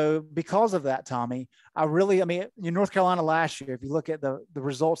 And so because of that, Tommy, North Carolina last year, if you look at the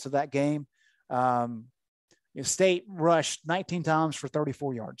results of that game, State rushed 19 times for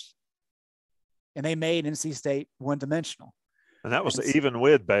 34 yards. And they made NC State one-dimensional. And that was even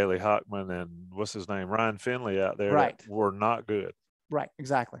with Bailey Hockman and what's his name, Ryan Finley out there, right, that were not good. Right,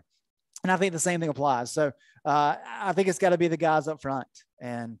 exactly. And I think the same thing applies. So I think it's got to be the guys up front.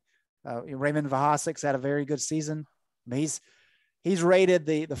 And Raymond Vahasik's had a very good season. He's rated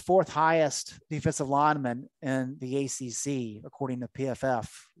the fourth highest defensive lineman in the ACC, according to PFF,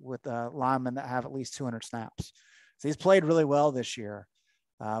 with linemen that have at least 200 snaps. So he's played really well this year.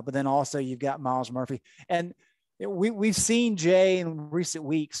 But then also you've got Miles Murphy. And we've seen Jay in recent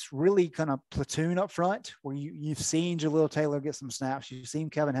weeks really kind of platoon up front, where you've seen Jaleel Taylor get some snaps. You've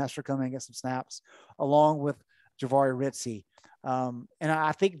seen Kevin Hester come in and get some snaps along with Javari Ritzie. And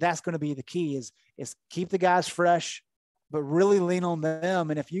I think that's going to be the key is keep the guys fresh, but really lean on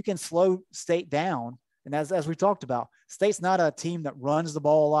them. And if you can slow State down, and as we talked about, State's not a team that runs the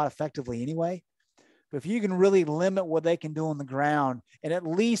ball a lot effectively anyway. But if you can really limit what they can do on the ground and at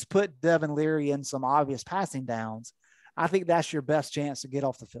least put Devin Leary in some obvious passing downs, I think that's your best chance to get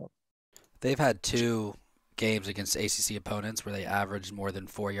off the field. They've had 2 games against ACC opponents where they averaged more than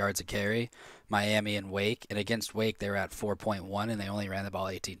 4 yards a carry, Miami and Wake. And against Wake, they were at 4.1, and they only ran the ball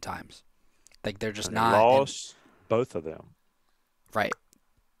 18 times. Like, they're just not. Lost both of them. Right.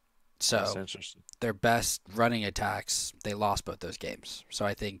 So that's interesting. Their best running attacks, they lost both those games. So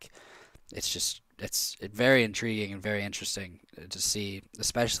I think it's very intriguing and very interesting to see,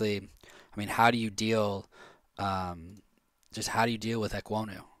 especially, how do you deal with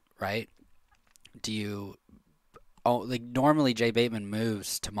Ekwonu, right? Normally Jay Bateman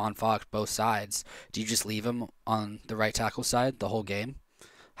moves to Mon Fox both sides. Do you just leave him on the right tackle side the whole game?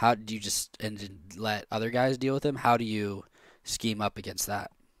 How do you just let other guys deal with him? How do you scheme up against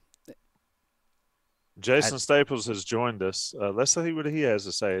that? Jason Staples has joined us. Let's see what he has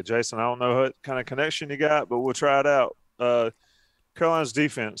to say. Jason, I don't know what kind of connection you got, but we'll try it out. Carolina's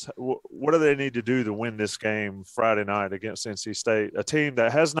defense, what do they need to do to win this game Friday night against NC State, a team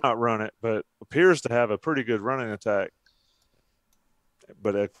that has not run it but appears to have a pretty good running attack,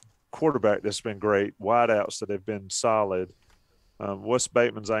 but a quarterback that's been great, wideouts that have been solid. What's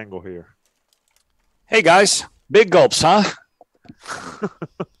Bateman's angle here? Hey, guys. Big gulps, huh?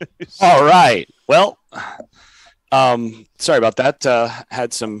 All right. Well, sorry about that.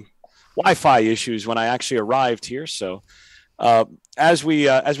 Had some Wi-Fi issues when I actually arrived here. So as we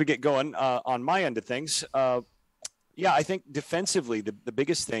get going on my end of things, I think defensively the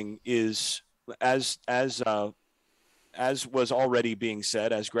biggest thing is as was already being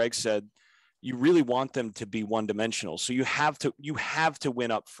said, as Greg said, you really want them to be one-dimensional. So you have to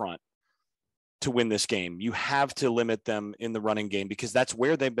win up front to win this game. You have to limit them in the running game because that's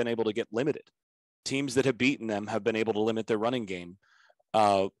where they've been able to get limited. Teams that have beaten them have been able to limit their running game,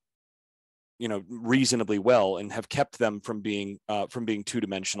 reasonably well, and have kept them from being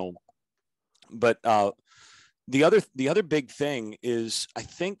two-dimensional. But the other big thing is, I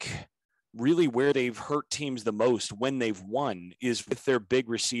think, really where they've hurt teams the most when they've won is with their big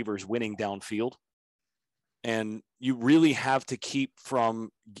receivers winning downfield. And you really have to keep from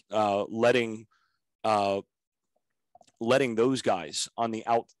letting those guys on the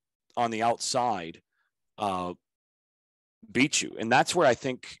outside beat you. And that's where I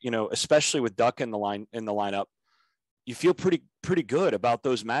think, especially with Duck in the lineup, you feel pretty good about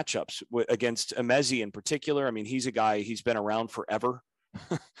those matchups against Emezi in particular. I mean, he's a guy, he's been around forever.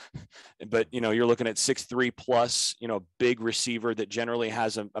 But you're looking at 6'3" plus, big receiver that generally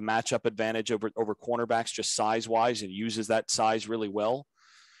has a matchup advantage over cornerbacks, just size wise, and uses that size really well.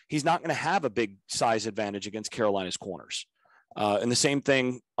 He's not going to have a big size advantage against Carolina's corners, and the same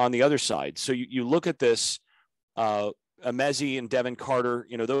thing on the other side. So you look at this, Emezi and Devin Carter.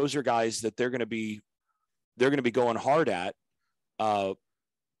 Those are guys that they're going to be going hard at,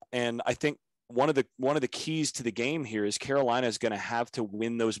 and I think one of the keys to the game here is Carolina is going to have to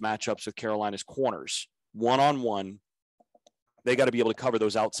win those matchups with Carolina's corners one-on-one. They got to be able to cover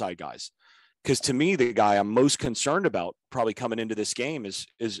those outside guys. Because to me, the guy I'm most concerned about probably coming into this game is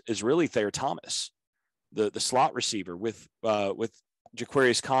really Thayer Thomas, the slot receiver with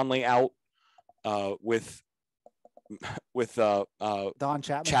Jaquarius Conley out, with Don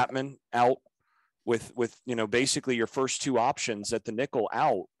Chapman out, with basically your first two options at the nickel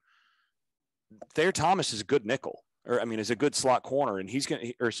out. Thayer Thomas is a good nickel, is a good slot corner, and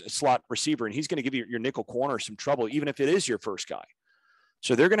slot receiver, and he's going to give your nickel corner some trouble, even if it is your first guy.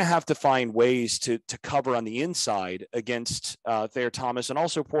 So they're going to have to find ways to cover on the inside against Thayer Thomas, and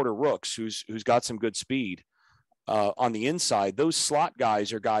also Porter Rooks, who's got some good speed on the inside. Those slot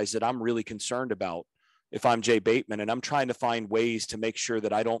guys are guys that I'm really concerned about if I'm Jay Bateman, and I'm trying to find ways to make sure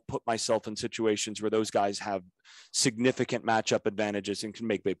that I don't put myself in situations where those guys have significant matchup advantages and can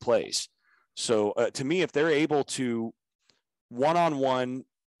make big plays. So to me, if they're able to one-on-one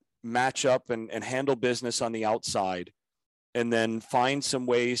match up and handle business on the outside, and then find some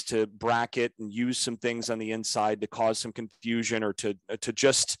ways to bracket and use some things on the inside to cause some confusion, or to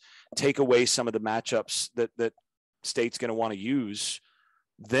just take away some of the matchups that State's going to want to use,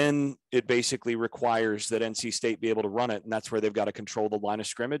 then it basically requires that NC State be able to run it. And that's where they've got to control the line of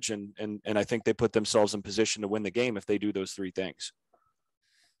scrimmage. And I think they put themselves in position to win the game if they do those three things.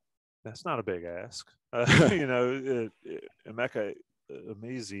 That's not a big ask. Emeka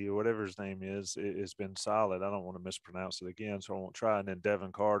Amizi, or whatever his name is, has been solid. I don't want to mispronounce it again, so I won't try. And then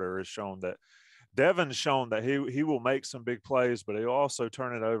Devin Carter has shown that he will make some big plays, but he'll also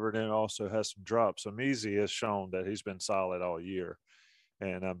turn it over, and then also has some drops. Amizi has shown that he's been solid all year.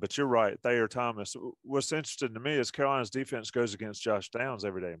 And but you're right, Thayer Thomas. What's interesting to me is Carolina's defense goes against Josh Downs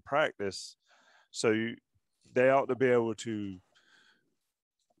every day in practice, so they ought to be able to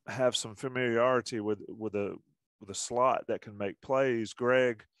have some familiarity with a slot that can make plays.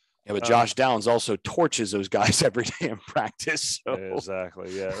 Greg. Yeah, but Josh Downs also torches those guys every day in practice. So.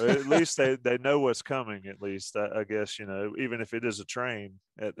 Exactly. Yeah. At least they know what's coming. At least I guess, even if it is a train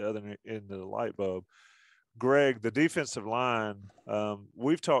at the other end of the light bulb. Greg, the defensive line,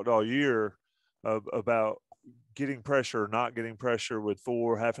 we've talked all year about getting pressure or not getting pressure with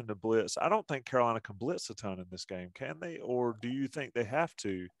four, having to blitz. I don't think Carolina can blitz a ton in this game, can they? Or do you think they have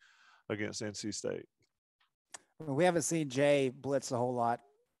to against NC State? We haven't seen Jay blitz a whole lot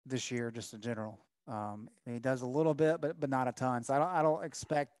this year, just in general. He does a little bit, but not a ton. So I don't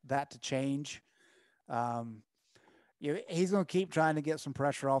expect that to change. He's going to keep trying to get some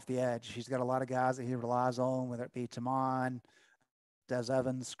pressure off the edge. He's got a lot of guys that he relies on, whether it be Taman, Des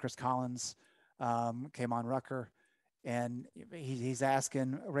Evans, Chris Collins, Kamon Rucker. And he's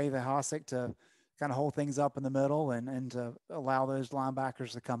asking Raven Hossack to kind of hold things up in the middle and to allow those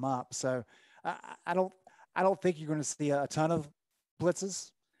linebackers to come up. So I don't think you're going to see a ton of blitzes.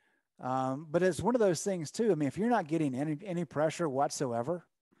 But it's one of those things too. If you're not getting any pressure whatsoever,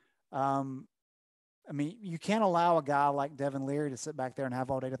 you can't allow a guy like Devin Leary to sit back there and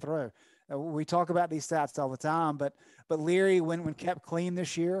have all day to throw. We talk about these stats all the time, but Leary, when kept clean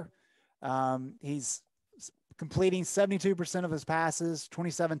this year, he's completing 72% of his passes,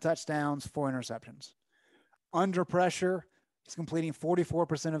 27 touchdowns, 4 interceptions. Under pressure, he's completing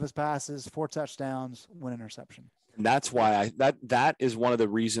 44% of his passes, 4 touchdowns, 1 interception. And that's why that is one of the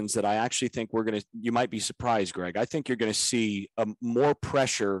reasons that I actually think you might be surprised, Greg. I think you're going to see more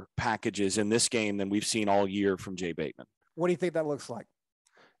pressure packages in this game than we've seen all year from Jay Bateman. What do you think that looks like?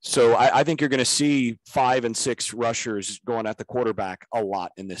 So I think you're going to see 5 and 6 rushers going at the quarterback a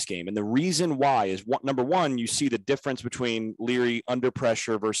lot in this game. And the reason why is, number one, you see the difference between Leary under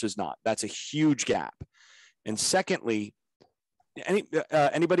pressure versus not. That's a huge gap. And secondly,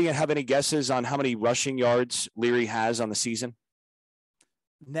 anybody have any guesses on how many rushing yards Leary has on the season?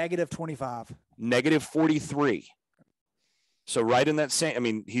 -25. -43. So right in that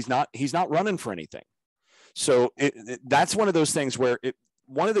same, he's not running for anything. So that's one of those things where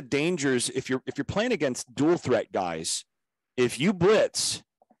one of the dangers, if you're playing against dual threat guys, if you blitz,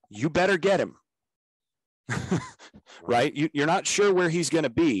 you better get him. Right? You're not sure where he's going to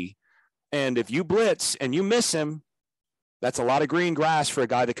be. And if you blitz and you miss him, that's a lot of green grass for a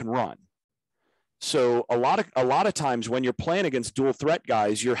guy that can run. So a lot of times when you're playing against dual threat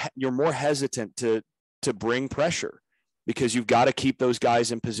guys, you're more hesitant to bring pressure because you've got to keep those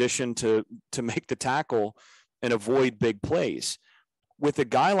guys in position to make the tackle and avoid big plays. With a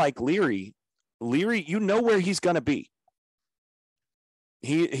guy like Leary, you know where he's going to be.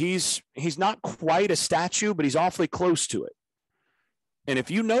 He's not quite a statue, but he's awfully close to it. And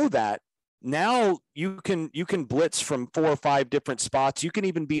if you know that, now you can blitz from 4 or 5 different spots. You can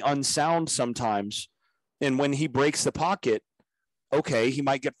even be unsound sometimes. And when he breaks the pocket, okay, he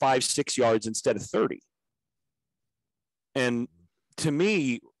might get 5-6 yards instead of 30. And to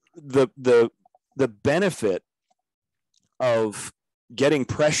me, the benefit of getting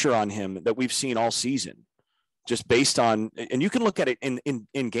pressure on him that we've seen all season, just based on, and you can look at it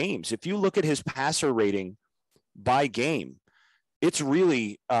in games. If you look at his passer rating by game, it's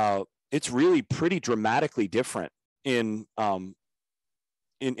really pretty dramatically different in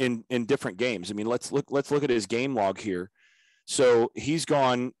different games. I mean, let's look at his game log here. So he's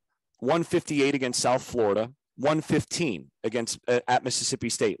gone 158 against South Florida, 115 against at Mississippi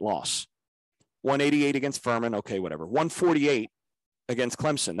State, loss. 188 against Furman, okay, whatever. 148 against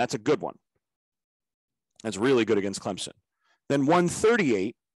Clemson, that's a good one. That's really good against Clemson. Then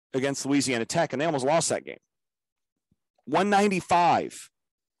 138 against Louisiana Tech, and they almost lost that game. 195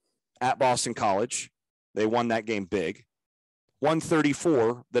 at Boston College. They won that game big.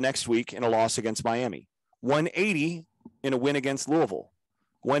 134 the next week in a loss against Miami. 180 in a win against Louisville.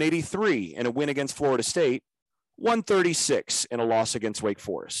 183 in a win against Florida State. 136 in a loss against Wake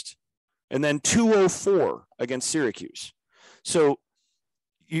Forest. And then 204 against Syracuse. So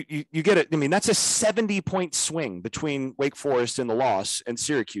you get it. I mean, that's a 70-point swing between Wake Forest in the loss and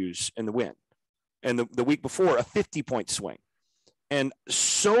Syracuse in the win. And the week before, a 50-point swing. And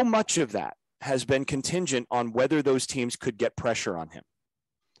so much of that has been contingent on whether those teams could get pressure on him.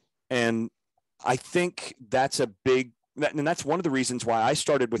 And I think that's and that's one of the reasons why I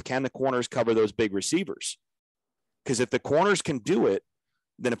started with, can the corners cover those big receivers? Because if the corners can do it,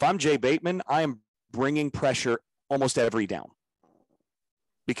 then if I'm Jay Bateman, I am bringing pressure almost every down.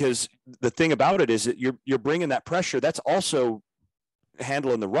 Because the thing about it is that you're bringing that pressure. That's also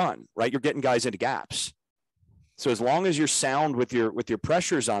handling the run, right? You're getting guys into gaps. So as long as you're sound with your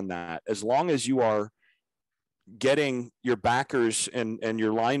pressures on that, as long as you are getting your backers and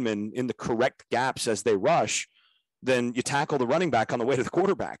your linemen in the correct gaps as they rush, then you tackle the running back on the way to the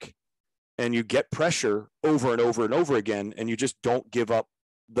quarterback and you get pressure over and over and over again. And you just don't give up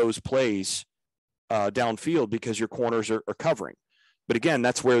those plays downfield because your corners are covering. But again,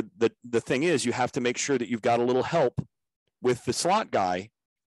 that's where the thing is, you have to make sure that you've got a little help with the slot guy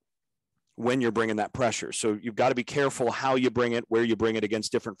when you're bringing that pressure. So you've got to be careful how you bring it, where you bring it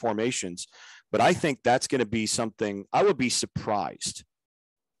against different formations. But I think that's going to be something. I would be surprised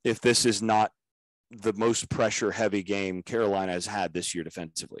if this is not the most pressure heavy game Carolina has had this year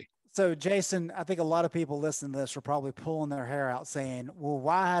defensively. So Jason, I think a lot of people listening to this are probably pulling their hair out saying, well,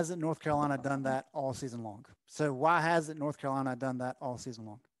 why hasn't North Carolina done that all season long? So why hasn't North Carolina done that all season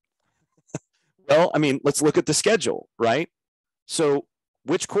long? Well, I mean, let's look at the schedule, right? So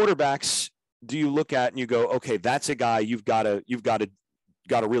which quarterbacks do you look at and you go, okay, that's a guy you've got to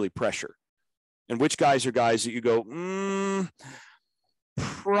really pressure? And which guys are guys that you go,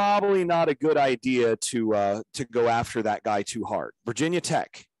 probably not a good idea to go after that guy too hard? Virginia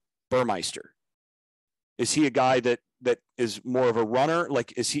Tech, Burmeister. Is he a guy that is more of a runner?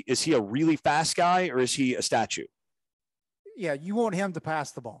 Like, is he a really fast guy, or is he a statue? Yeah, you want him to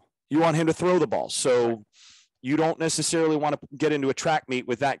pass the ball. You want him to throw the ball. So you don't necessarily want to get into a track meet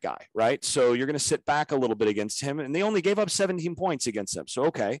with that guy, right? So you're going to sit back a little bit against him, and they only gave up 17 points against him. So,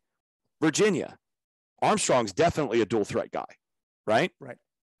 okay. Virginia, Armstrong's definitely a dual threat guy, right? Right.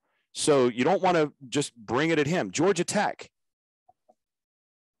 So you don't want to just bring it at him. Georgia Tech.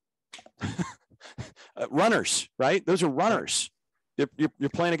 Runners, right? Those are runners. You're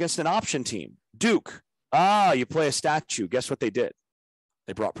playing against an option team. Duke. You play a statue. Guess what they did?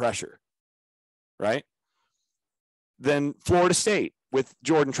 They brought pressure, right? Then Florida State with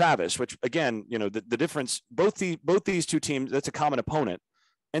Jordan Travis, which again, the difference, both these two teams, that's a common opponent.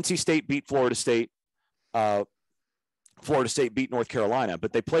 NC State beat Florida State. Florida State beat North Carolina,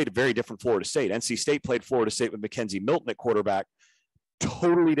 but they played a very different Florida State. NC State played Florida State with Mackenzie Milton at quarterback.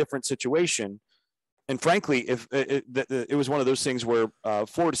 Totally different situation. And frankly, if it was one of those things where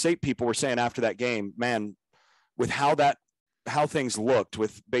Florida State people were saying after that game, man, with how things looked,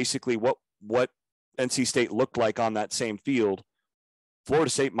 with basically what NC State looked like on that same field, Florida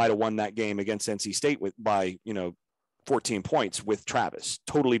State might have won that game against NC State by 14 points with Travis.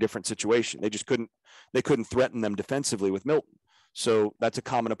 Totally different situation. They couldn't threaten them defensively with Milton. So that's a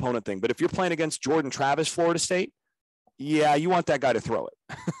common opponent thing. But if you're playing against Jordan Travis, Florida State, yeah, you want that guy to throw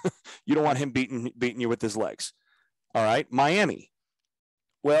it. You don't want him beating you with his legs. All right. Miami.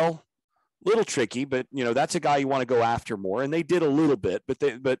 Well, little tricky, but that's a guy you want to go after more. And they did a little bit,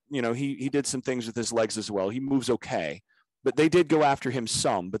 but he did some things with his legs as well. He moves okay, but they did go after him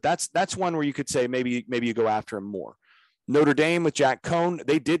some. But that's one where you could say maybe you go after him more. Notre Dame with Jack Cohn,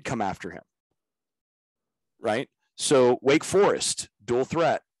 they did come after him. Right. So Wake Forest, dual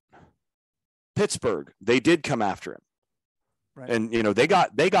threat. Pittsburgh, they did come after him. Right. And,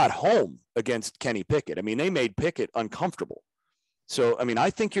 they got home against Kenny Pickett. I mean, they made Pickett uncomfortable. So, I mean, I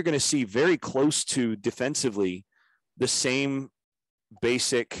think you're going to see very close to defensively the same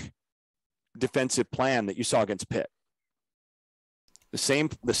basic defensive plan that you saw against Pitt. The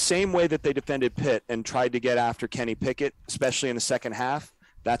same way that they defended Pitt and tried to get after Kenny Pickett, especially in the second half.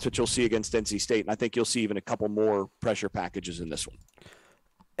 That's what you'll see against NC State, and I think you'll see even a couple more pressure packages in this one.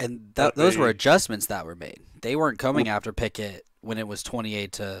 And those were adjustments that were made. They weren't coming after Pickett when it was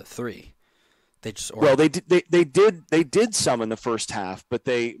 28-3. They just they did some in the first half, but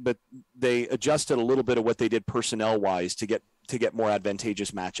they adjusted a little bit of what they did personnel wise to get more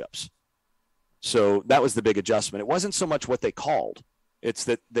advantageous matchups. So that was the big adjustment. It wasn't so much what they called; it's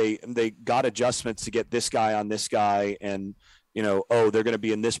that they got adjustments to get this guy on this guy, and they're going to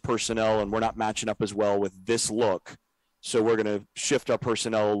be in this personnel, and we're not matching up as well with this look. So we're going to shift our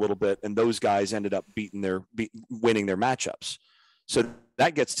personnel a little bit, and those guys ended up winning their matchups. So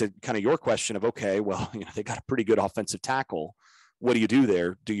that gets to kind of your question of, okay, well, they got a pretty good offensive tackle. What do you do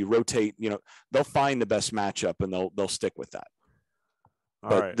there? Do you rotate? They'll find the best matchup and they'll stick with that.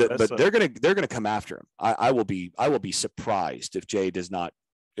 But they're gonna come after him. I will be surprised if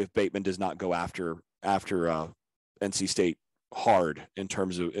Bateman does not go after NC State hard in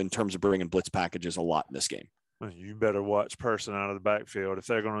terms of bringing blitz packages a lot in this game. You better watch person out of the backfield if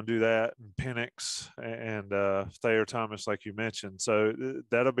they're going to do that. Penix and Thayer Thomas, like you mentioned. So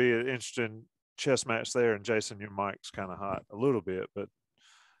that'll be an interesting chess match there. And Jason, your mic's kind of hot a little bit, but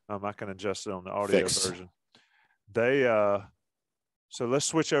I can adjust it on the audio version. So let's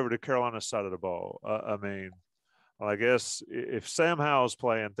switch over to Carolina's side of the ball. I guess if Sam Howell's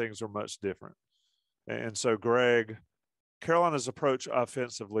playing, things are much different. And so, Greg, Carolina's approach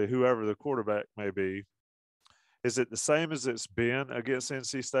offensively, whoever the quarterback may be, is it the same as it's been against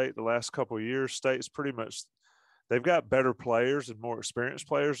NC State the last couple of years? State's pretty much – they've got better players and more experienced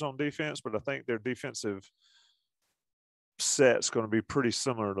players on defense, but I think their defensive set's going to be pretty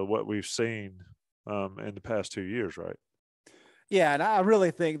similar to what we've seen in the past 2 years, right? Yeah, and I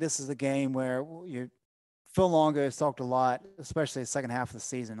really think this is a game where Phil Longo has talked a lot, especially the second half of the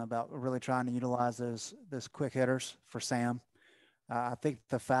season, about really trying to utilize those quick hitters for Sam. I think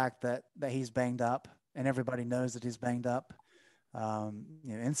the fact that he's banged up, and everybody knows that he's banged up.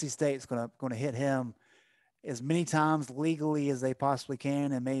 NC State's going to hit him as many times legally as they possibly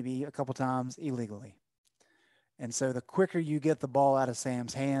can, and maybe a couple times illegally. And so the quicker you get the ball out of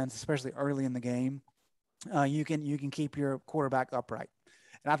Sam's hands, especially early in the game, you can keep your quarterback upright.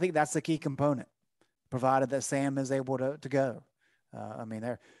 And I think that's the key component, provided that Sam is able to go.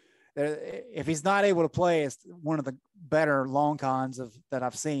 If he's not able to play, it's one of the better long cons that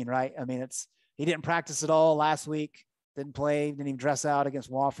I've seen, right? He didn't practice at all last week, didn't play, didn't even dress out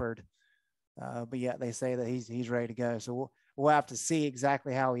against Wofford. But yet they say that he's ready to go. So we'll have to see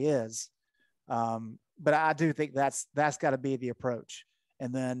exactly how he is. But I do think that's got to be the approach.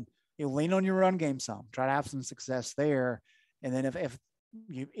 And then you lean on your run game some, try to have some success there. And then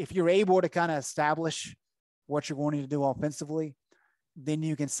if you're able to kind of establish what you're wanting to do offensively, then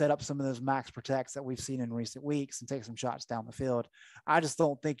you can set up some of those max protects that we've seen in recent weeks and take some shots down the field. I just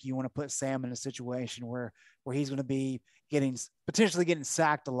don't think you want to put Sam in a situation where he's going to be potentially getting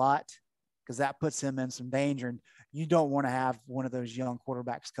sacked a lot, because that puts him in some danger. And you don't want to have one of those young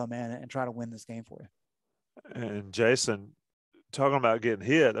quarterbacks come in and try to win this game for you. And Jason, talking about getting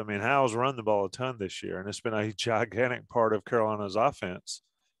hit, Howell's run the ball a ton this year, and it's been a gigantic part of Carolina's offense.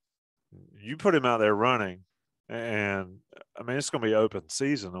 You put him out there running, and it's going to be open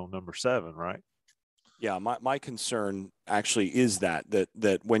season on number 7, right? Yeah, my concern actually is that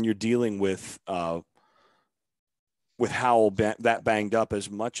when you're dealing with Howell that banged up, as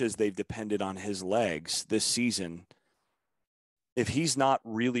much as they've depended on his legs this season, if he's not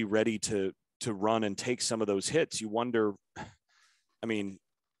really ready to run and take some of those hits, you wonder.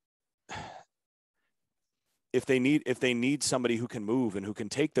 If they need somebody who can move and who can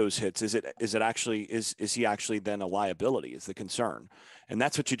take those hits, is he actually then a liability is the concern. And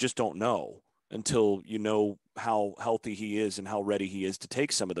that's what you just don't know until you know how healthy he is and how ready he is to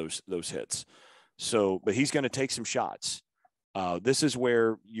take some of those hits. So, but he's going to take some shots. This is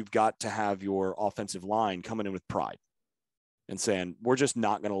where you've got to have your offensive line coming in with pride and saying, we're just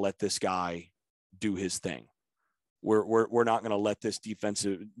not going to let this guy do his thing. We're not going to let this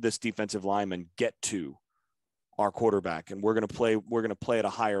defensive lineman get to our quarterback, and we're going to play at a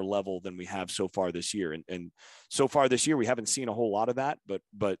higher level than we have so far this year. And so far this year, we haven't seen a whole lot of that, but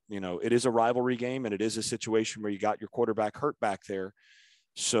it is a rivalry game, and it is a situation where you got your quarterback hurt back there.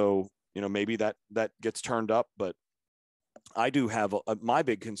 So, maybe that gets turned up, but I do have my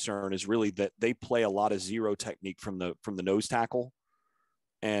big concern is really that they play a lot of zero technique from the nose tackle.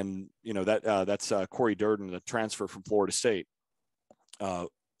 And, that's Corey Durden, the transfer from Florida State,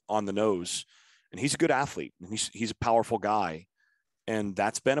 on the nose. And he's a good athlete. And he's a powerful guy. And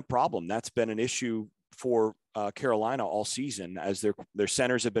that's been a problem. That's been an issue for Carolina all season, as their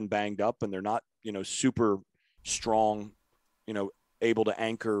centers have been banged up and they're not, super strong, able to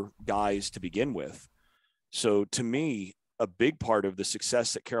anchor guys to begin with. So to me, a big part of the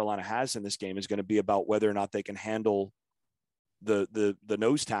success that Carolina has in this game is going to be about whether or not they can handle the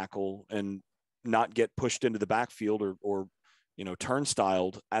nose tackle and not get pushed into the backfield or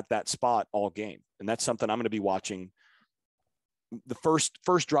turnstiled at that spot all game. And that's something I'm going to be watching the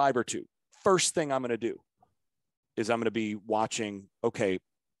first drive or two. First thing I'm going to do is I'm going to be watching, okay,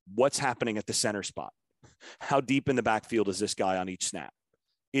 what's happening at the center spot? How deep in the backfield is this guy on each snap?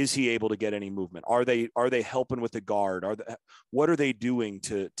 Is he able to get any movement? Are they helping with the guard? What are they doing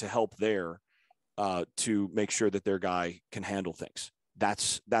to help there to make sure that their guy can handle things?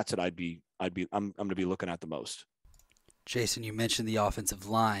 That's what I'm going to be looking at the most. Jason, you mentioned the offensive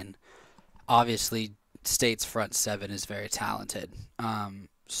line. Obviously, State's front seven is very talented.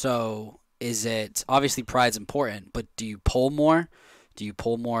 So is it obviously pride's important, but do you pull more? Do you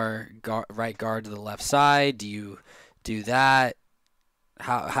pull more right guard to the left side? Do you do that?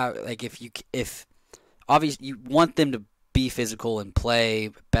 How like if obviously you want them to be physical and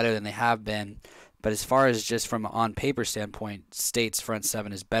play better than they have been, but as far as just from an on paper standpoint, State's front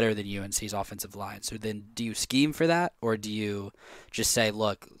seven is better than UNC's offensive line. So then do you scheme for that, or do you just say,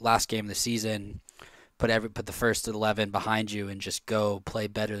 look, last game of the season, put the first 11 behind you and just go play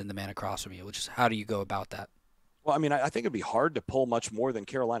better than the man across from you? Which is, how do you go about that? Well, I mean, I think it'd be hard to pull much more than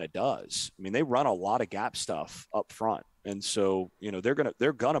Carolina does. I mean, they run a lot of gap stuff up front, and so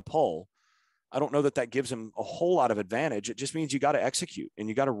they're gonna pull. I don't know that gives them a whole lot of advantage. It just means you got to execute and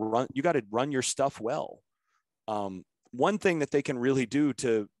you got to run your stuff well. One thing that they can really do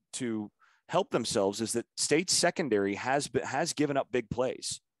to help themselves is that State's secondary has given up big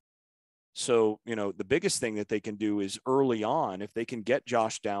plays. So, the biggest thing that they can do is early on, if they can get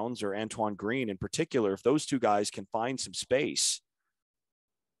Josh Downs or Antoine Green in particular, if those two guys can find some space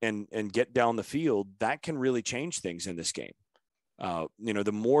and get down the field, that can really change things in this game.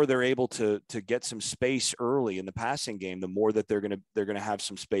 The more they're able to get some space early in the passing game, the more that they're going to have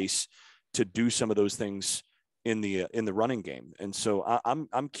some space to do some of those things in the running game. And so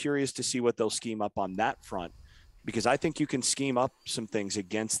I'm curious to see what they'll scheme up on that front, because I think you can scheme up some things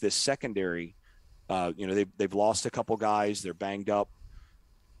against this secondary. They've lost a couple guys, they're banged up.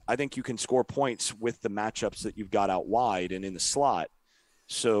 I think you can score points with the matchups that you've got out wide and in the slot.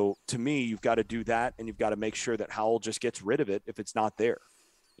 So to me, you've got to do that, and you've got to make sure that Howell just gets rid of it if it's not there.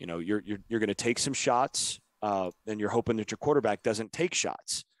 You're going to take some shots, and you're hoping that your quarterback doesn't take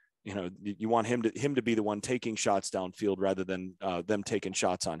shots. You want him to be the one taking shots downfield rather than them taking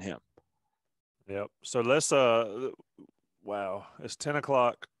shots on him. Yep. So let's wow, it's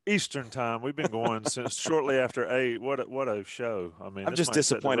 10:00 Eastern time. We've been going since shortly after 8. What a show. I mean, I'm just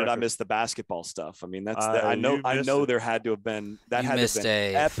disappointed I missed the basketball stuff. I mean, I know there had to have been that. You missed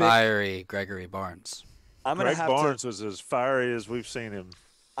a epic. Fiery Gregory Barnes. Greg Barnes was as fiery as we've seen him.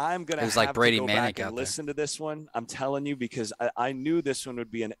 I'm gonna have like Brady to go back and listen to this one. I'm telling you, because I knew this one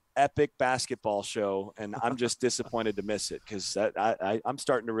would be an epic basketball show, and I'm just disappointed to miss it, because I'm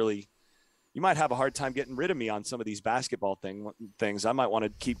starting to really. You might have a hard time getting rid of me on some of these basketball things. I might want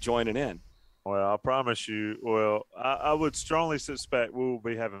to keep joining in. Well, I promise you. Well, I would strongly suspect we will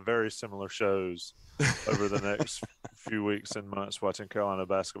be having very similar shows over the next few weeks and months watching Carolina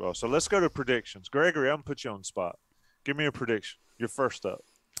basketball. So let's go to predictions. Gregory, I'm going to put you on the spot. Give me a prediction. You're first up.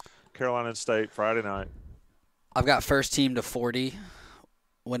 Carolina State, Friday night. I've got first team to 40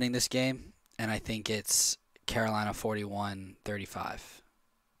 winning this game, and I think it's Carolina 41-35.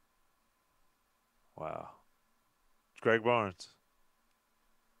 Wow. Greg Barnes.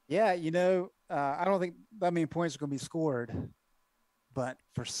 Yeah, I don't think that many points are going to be scored, but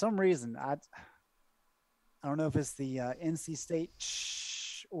for some reason, I don't know if it's the NC State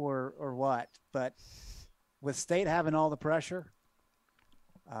or what, but with State having all the pressure,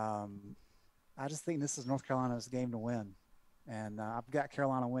 I just think this is North Carolina's game to win, and I've got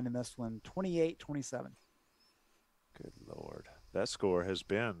Carolina winning this one 28-27. Good Lord. That score has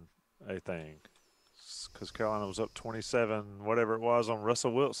been a thing. Because Carolina was up 27, whatever it was, on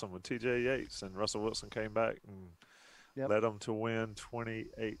Russell Wilson with T.J. Yates, and Russell Wilson came back and led them to win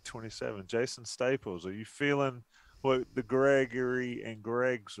 28-27. Jason Staples, are you feeling what the Gregory and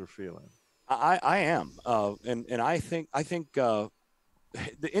Gregs are feeling? I am, and I think the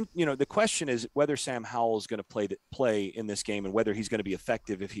question is whether Sam Howell is going to play in this game and whether he's going to be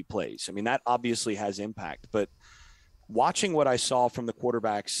effective if he plays. I mean, that obviously has impact, but watching what I saw from the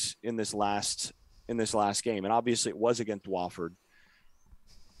quarterbacks in this last game, and obviously it was against Wofford,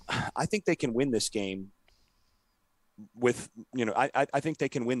 I think they can win this game with, I think they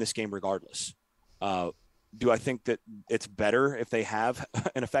can win this game regardless. Do I think that it's better if they have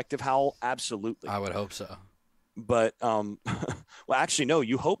an effective Howell? Absolutely. I would hope so. But, well, actually, no,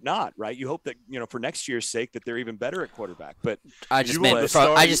 you hope not, right? You hope that, for next year's sake that they're even better at quarterback. But I just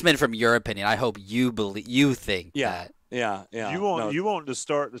meant from your opinion. I hope you think that. Yeah. You want to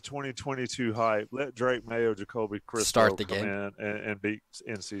start the 2022 hype. Let Drake Mayo, Jacoby Cristo start the come game and beat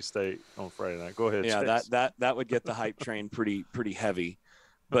NC State on Friday night. Go ahead. Yeah, Chase. that would get the hype train pretty heavy.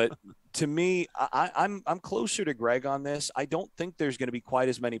 But to me, I'm closer to Greg on this. I don't think there's going to be quite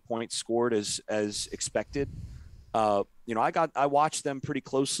as many points scored as expected. I watched them pretty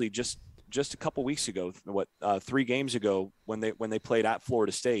closely just a couple weeks ago, 3 games ago when they played at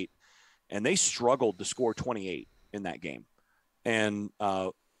Florida State, and they struggled to score 28 in that game, and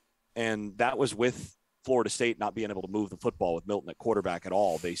that was with Florida State not being able to move the football with Milton at quarterback at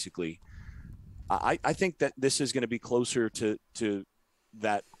all. Basically, I think that this is going to be closer to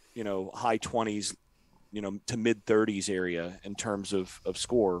that, high 20s, to mid 30s area in terms of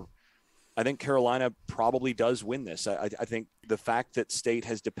score. I think Carolina probably does win this. I think the fact that State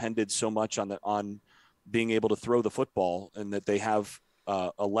has depended so much on being able to throw the football, and that they have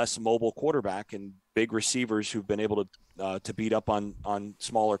a less mobile quarterback and big receivers who've been able to beat up on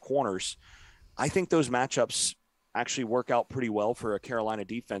smaller corners. I think those matchups actually work out pretty well for a Carolina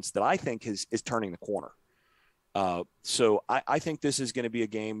defense that I think is turning the corner. So I think this is going to be a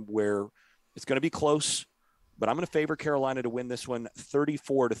game where it's going to be close, but I'm going to favor Carolina to win this one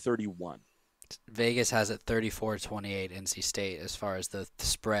 34-31. Vegas has it 34-28 NC State as far as the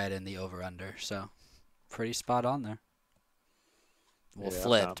spread and the over-under. So pretty spot on there.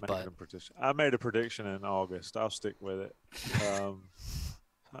 Flipped, but I made a prediction in August. I'll stick with it.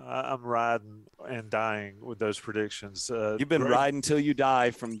 I'm riding and dying with those predictions. You've been riding till you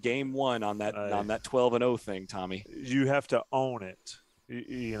die from game one on that 12-0 thing, Tommy. You have to own it.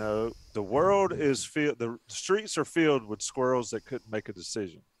 The world is filled. The streets are filled with squirrels that couldn't make a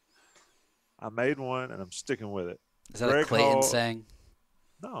decision. I made one, and I'm sticking with it. Is that a Clayton saying?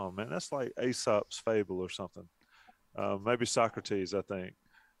 No, man, that's like Aesop's fable or something. Maybe Socrates, I think.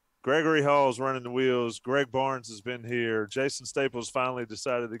 Gregory Hall's running the wheels. Greg Barnes has been here. Jason Staples finally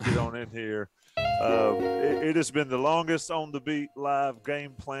decided to get on in here. It has been the longest On the Beat live,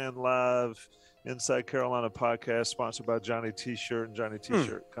 Game Plan Live, Inside Carolina podcast, sponsored by Johnny T-Shirt and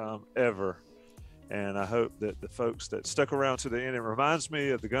JohnnyT-Shirt.com ever. And I hope that the folks that stuck around to the end, it reminds me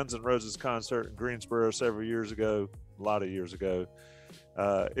of the Guns N' Roses concert in Greensboro several years ago, a lot of years ago.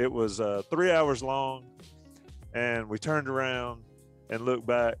 It was 3 hours long, and we turned around and looked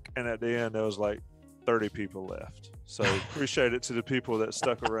back, and at the end, there was like 30 people left. So appreciate it to the people that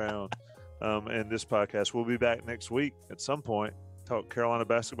stuck around in this podcast. We'll be back next week at some point. Talk Carolina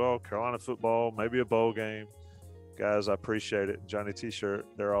basketball, Carolina football, maybe a bowl game. Guys, I appreciate it. Johnny T-Shirt,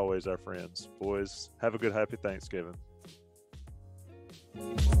 they're always our friends. Boys, have a good, happy Thanksgiving.